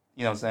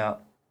 You know what I'm saying?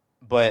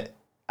 But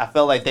I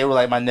felt like they were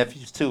like my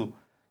nephews too,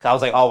 cause I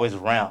was like always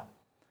around.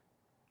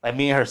 Like,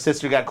 me and her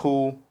sister got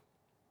cool.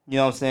 You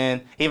know what I'm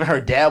saying? Even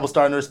her dad was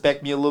starting to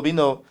respect me a little bit. You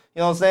know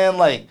what I'm saying?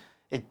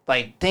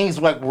 Like things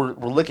like were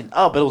looking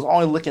up, but it was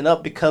only looking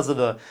up because of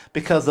the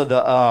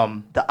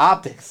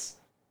optics.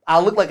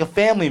 I look like a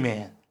family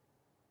man.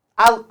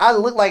 I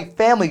look like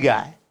Family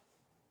Guy.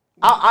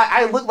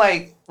 I look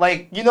like,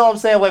 you know what I'm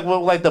saying,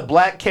 like the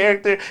black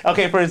character.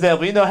 Okay, for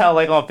example, you know how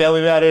like on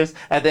Family Matters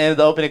at the end of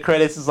the opening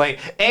credits is like,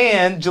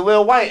 and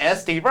Jaleel White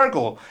as Steve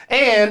Urkel,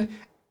 and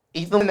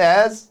Ethan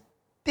as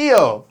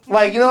Theo.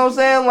 Like, you know what I'm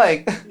saying?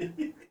 Like,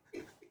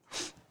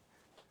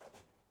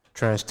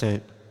 Trash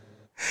take.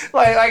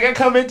 like I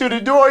come in through the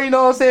door, you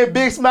know what I'm saying?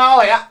 Big smile,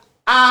 like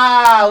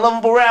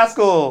lovable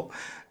rascal.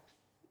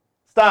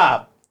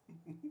 Stop.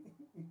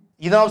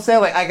 You know what I'm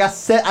saying? Like, I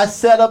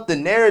set up the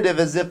narrative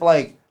as if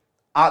like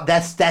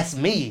that's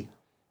me.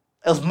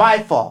 It was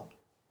my fault.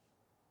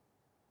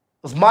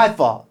 It was my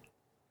fault.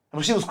 And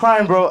when she was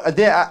crying, bro,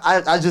 then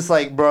I just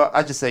like, bro,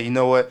 I just say, you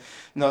know what?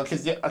 No,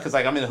 cause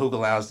like I'm in the hookah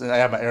lounge and I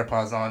have my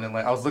AirPods on and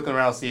like I was looking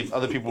around to see if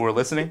other people were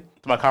listening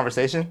to my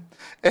conversation,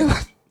 and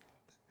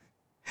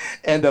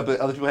but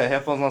other people had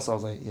headphones on, so I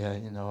was like, yeah,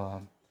 you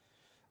know,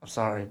 I'm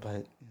sorry, but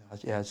you know,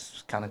 yeah, I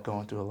just kind of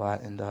going through a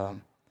lot, and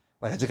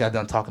like I just got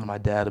done talking to my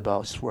dad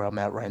about just where I'm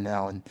at right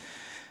now, and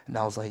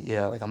I was like,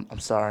 yeah, like I'm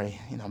sorry,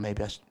 you know,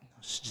 maybe I should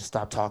just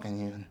stop talking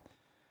to you and,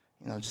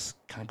 you know, just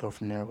kind of go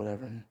from there or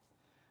whatever. And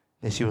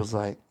then she was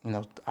like, you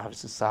know,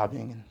 obviously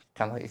sobbing and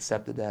kind of like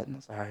accepted that, and I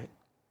was like, all right.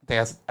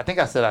 I think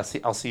I said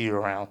I'll see you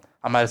around.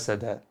 I might have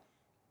said that.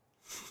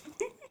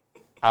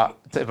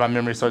 If my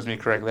memory serves me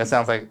correctly,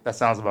 that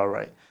sounds about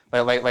right.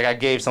 Like I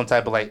gave some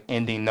type of like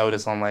ending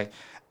notice on like,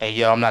 hey,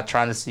 yo, I'm not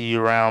trying to see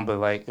you around, but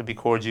like we'll be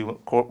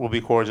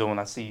cordial when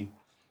I see you.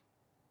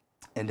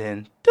 And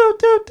then doop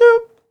doop doop,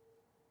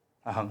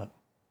 I hung up,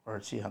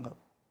 or she hung up.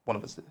 One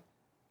of us did.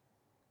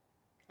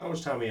 How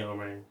much time are you on,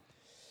 man?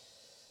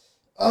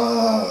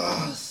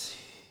 Let's see.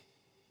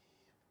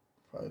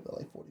 Probably about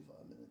like 45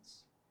 minutes.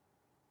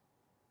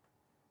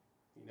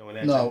 You know when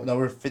that No,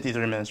 we're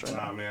 53 minutes right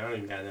now. Oh man, I don't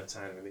even got enough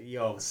time.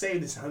 Yo,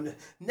 save this on the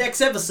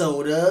next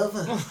episode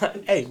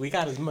of. Hey, we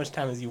got as much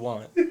time as you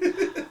want.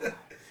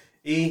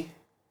 E,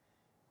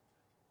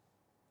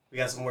 we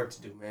got some work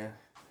to do, man.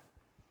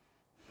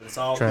 But it's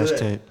all Trash good.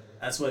 tape.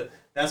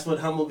 That's what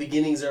humble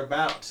beginnings are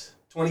about.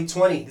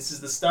 2020. This is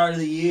the start of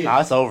the year.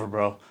 Nah, it's over,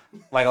 bro.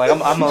 Like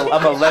I'm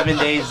 11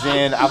 days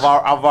in. I've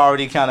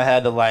already kind of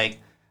had to like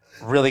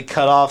really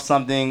cut off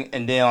something,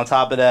 and then on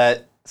top of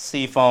that,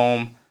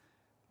 seafoam.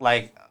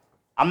 Like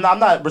I'm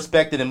not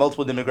respected in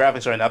multiple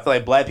demographics right now. I feel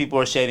like black people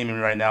are shading me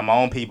right now, my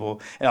own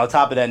people, and on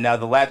top of that, now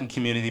the Latin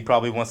community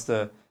probably wants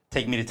to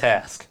take me to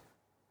task.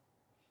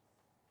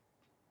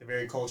 They're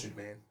very cultured,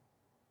 man.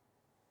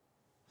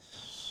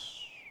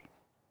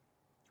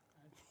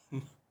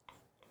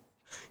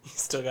 You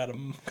still got a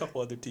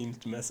couple other teams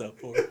to mess up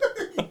for.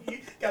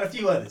 Got a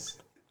few others.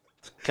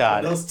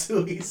 God, those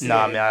two. He said,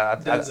 nah,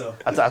 man,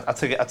 I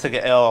took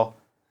an L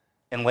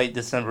in late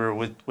December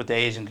with the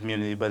Asian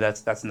community, but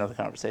that's another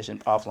conversation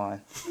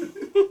offline.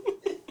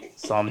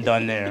 So I'm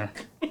done there.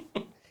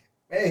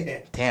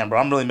 Man. Damn, bro,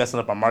 I'm really messing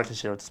up our market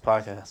share with this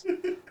podcast.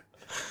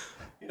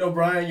 You know,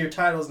 Brian, your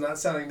title's not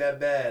sounding that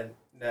bad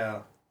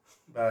now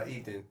about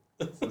Ethan.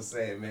 That's what I'm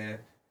saying, man.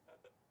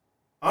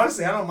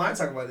 Honestly, I don't mind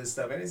talking about this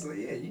stuff. And it's like,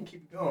 yeah, you can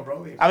keep it going,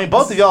 bro. I mean,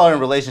 both of y'all are in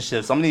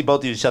relationships, so I'm gonna need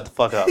both of you to shut the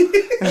fuck up.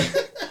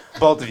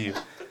 Both of you.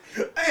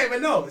 Hey,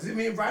 but no,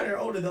 me and Brian are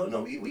older though.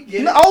 No, we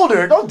get it.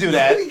 Older, don't do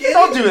that.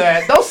 Don't do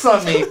that. Don't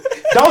sub me.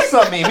 Don't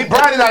sub me.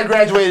 Brian and I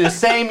graduated the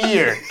same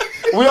year.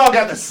 We all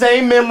got the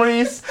same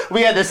memories.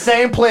 We had the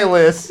same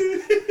playlist.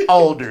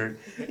 Older.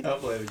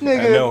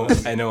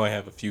 Nigga. I know I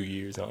have a few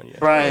years on you.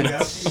 Brian.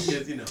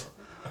 You know,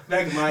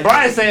 back in my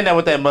Brian saying that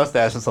with that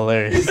mustache is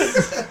hilarious.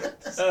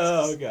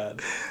 Oh,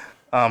 God.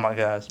 Oh, my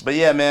gosh. But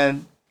yeah,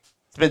 man,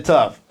 it's been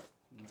tough.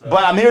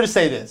 But I'm here to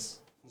say this.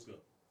 Let's go.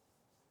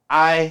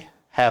 I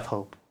have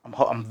hope.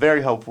 I'm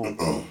very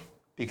hopeful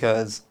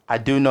because I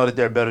do know that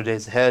there are better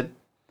days ahead.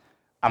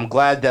 I'm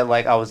glad that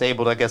like I was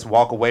able to, I guess,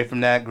 walk away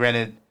from that.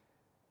 Granted,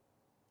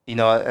 you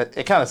know,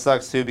 it kind of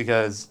sucks too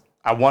because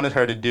I wanted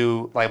her to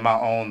do like my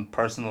own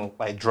personal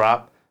like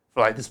drop for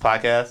like this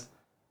podcast.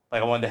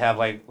 Like I wanted to have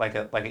like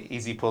an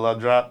easy pull up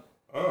drop.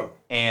 Oh.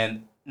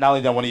 And not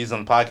only did I want to use it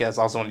on the podcast,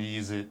 I also wanted to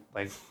use it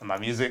like in my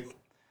music.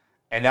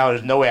 And now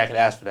there's no way I could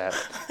ask for that.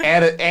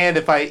 and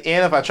if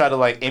I try to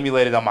like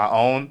emulate it on my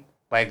own,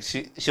 like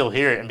she'll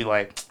hear it and be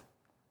like,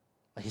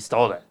 he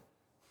stole that.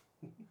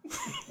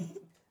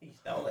 He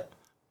stole it.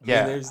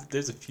 Yeah. I mean,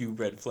 there's a few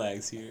red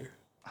flags here.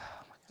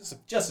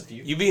 Just a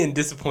few. You being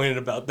disappointed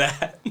about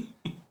that?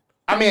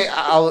 I mean,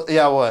 I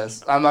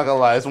was. I'm not gonna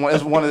lie. It's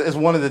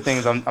one of the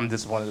things I'm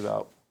disappointed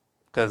about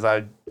because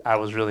I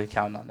was really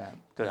counting on that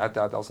because I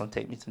thought that was gonna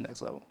take me to the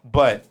next level.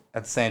 But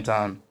at the same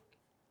time,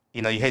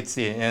 you know, you hate to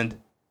see it end,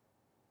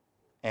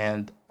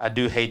 and I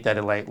do hate that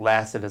it like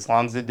lasted as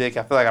long as it did.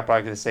 I feel like I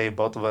probably could have saved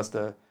both of us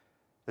the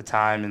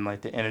time and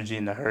like the energy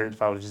and the hurt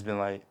if I would have just been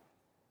like,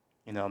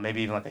 you know,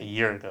 maybe even like a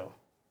year ago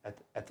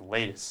at the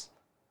latest.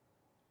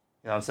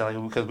 You know what I'm saying?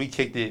 Like, because we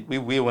kicked it,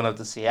 we went up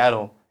to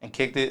Seattle and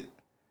kicked it.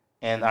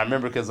 And I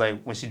remember because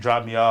like when she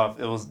dropped me off,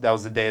 that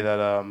was the day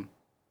that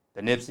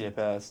Nipsey had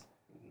passed.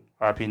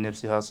 R.I.P.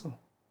 Nipsey Hussle.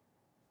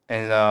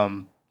 And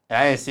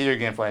I didn't see her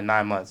again for like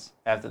 9 months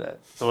after that.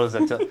 So what does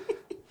that tell?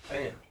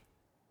 Damn.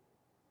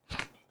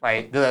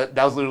 Like that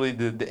was literally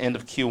the end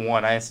of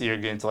Q1. I didn't see her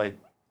again until like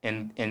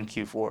in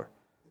Q4.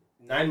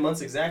 9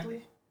 months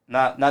exactly?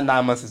 Not 9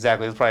 months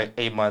exactly. It was probably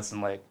 8 months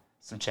and like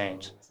some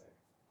change.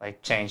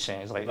 Like change.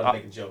 Like I'm gonna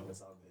make a joke.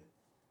 That's all good.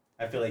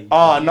 I feel like.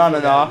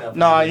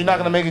 No. You're not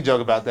gonna make a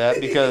joke about that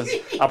because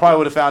I probably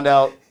would have found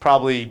out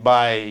probably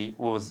by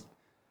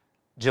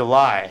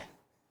July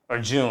or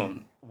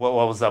June what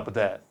was up with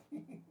that.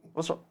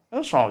 What's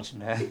wrong with you,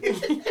 man?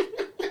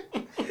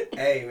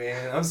 Hey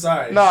man, I'm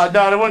sorry. No,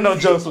 there weren't no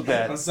jokes with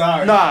that. I'm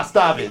sorry. Nah,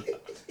 stop it.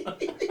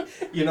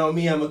 You know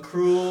me, I'm a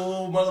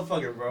cruel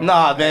motherfucker, bro.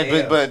 Nah,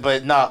 man,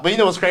 but you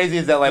know what's crazy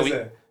is that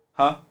like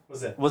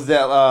What's that? Was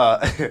that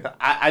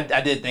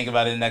I did think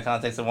about it in that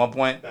context at one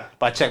point,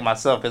 but I checked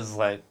myself because it's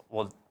like,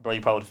 well, bro, you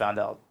probably would have found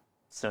out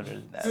sooner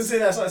than that. So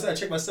that's why I said I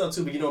check myself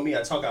too, but you know me,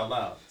 I talk out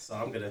loud, so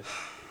I'm gonna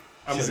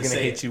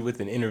hit you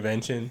with an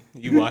intervention.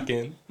 You walk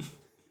in.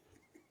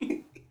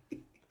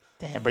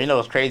 Damn, bro, you know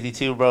what's crazy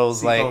too, bro?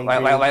 Is like when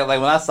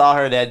I saw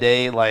her that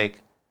day, like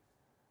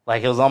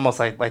it was almost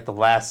like the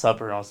Last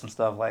Supper on some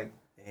stuff. Like,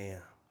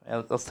 damn,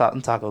 man, those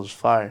tacos was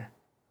fire.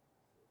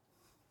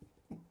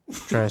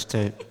 Trash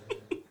tape.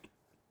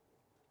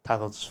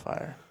 Tacos was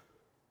fire.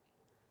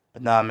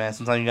 But nah, man,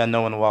 sometimes you gotta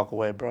know when to walk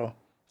away, bro.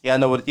 You gotta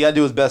know what you gotta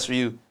do what's best for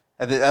you.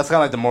 That's kind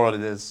of like the moral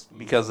of this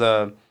because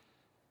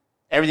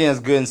everything that's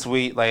good and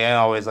sweet, like ain't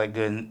always like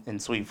good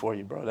and sweet for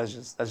you, bro. That's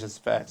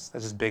just facts.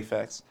 That's just big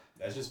facts.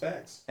 That's just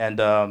facts. And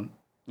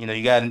you know,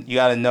 you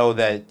gotta know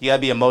that you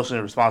gotta be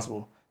emotionally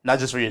responsible, not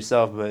just for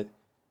yourself, but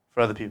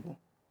for other people.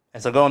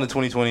 And so going into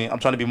 2020, I'm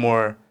trying to be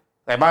more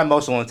like my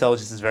emotional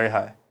intelligence is very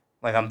high.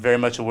 Like I'm very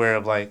much aware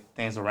of like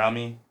things around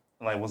me,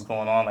 and, like what's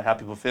going on, like how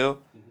people feel.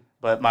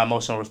 But my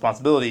emotional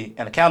responsibility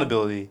and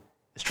accountability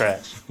is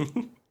trash.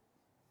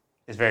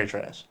 It's very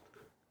trash.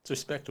 It's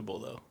respectable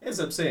though. It's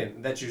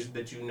upsetting that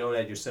you know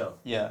that yourself.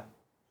 Yeah.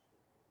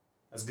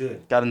 That's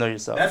good. Gotta know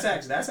yourself.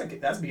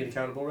 That's being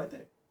accountable right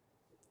there.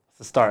 It's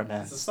a start,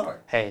 man. It's a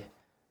start. Hey,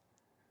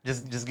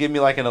 just give me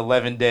like an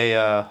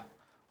 11-day.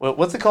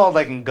 What's it called?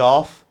 Like in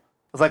golf,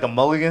 it's like a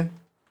mulligan.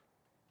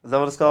 Is that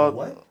what it's called?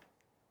 What?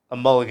 A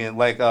mulligan,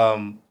 like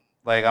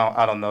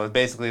I don't know. It's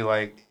basically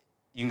like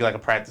you can get like a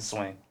practice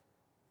swing,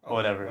 or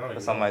whatever, or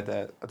something like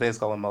that. I think it's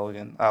called a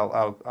mulligan.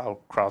 I'll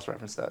cross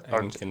reference that. I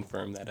can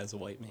confirm that as a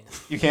white man.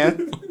 You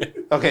can?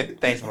 Okay,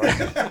 thanks, Brian.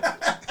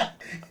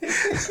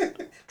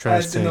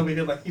 Trash sitting over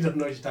here like you don't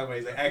know what you're talking about.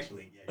 He's like,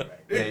 actually,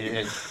 yeah, you're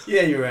right.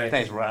 Yeah, you're right.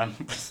 Thanks, Brian.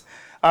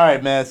 All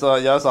right, man. So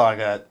yeah, that's all I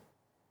got.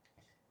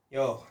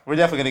 Yo, we're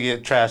definitely gonna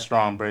get trash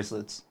strong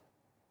bracelets,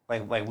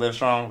 like live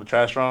strong but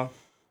trash strong.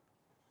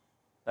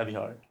 That'd be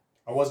hard.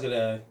 I was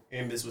gonna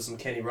end this with some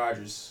Kenny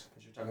Rogers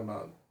because you're talking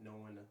about knowing.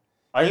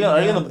 Are you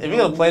gonna if you're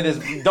gonna play this?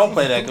 Don't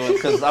play that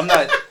because I'm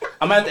gonna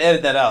have to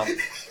edit that out.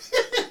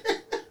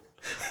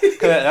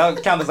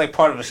 That'll count as like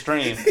part of a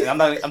stream. And I'm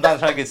not trying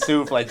to get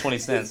sued for like 20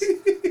 cents.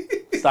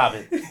 Stop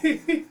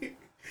it.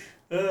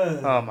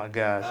 Oh my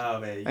gosh. Oh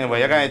man. Anyway,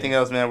 y'all got anything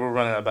else, man? We're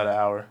running about an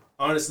hour.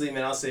 Honestly,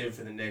 man, I'll save it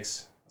for the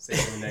next.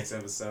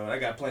 Episode. I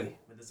got plenty,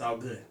 but it's all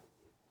good.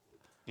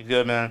 You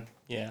good, man?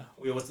 Yeah.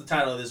 What's the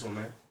title of this one,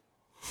 man?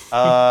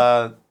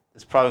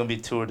 It's probably gonna be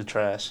Tour de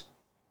Trash.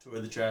 Tour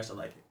of the Trash. I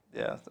like it.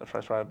 Yeah,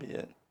 that's probably be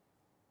it.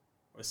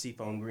 Or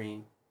Seafoam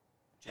Green.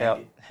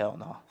 Hell Jacket.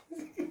 no.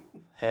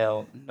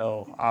 Hell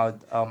no.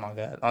 Oh my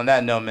god. On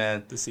that note,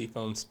 man. The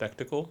Seafoam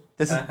Spectacle.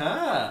 This is.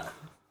 Aha.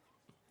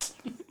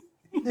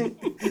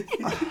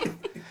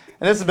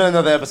 And this has been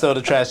another episode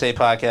of Trash Day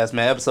Podcast,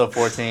 man. Episode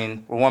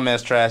 14, where one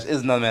man's trash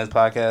is another man's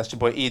podcast. Your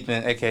boy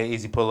Ethan, a.k.a.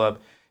 Easy Pull Up,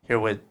 here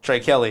with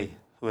Trey Kelly,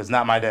 who is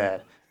not my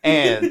dad,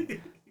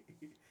 and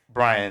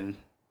Brian,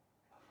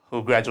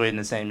 who graduated in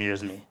the same year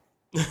as me.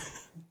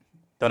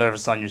 Don't ever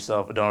sun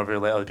yourself, or don't ever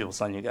let other people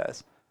sun you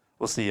guys.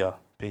 We'll see y'all.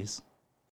 Peace.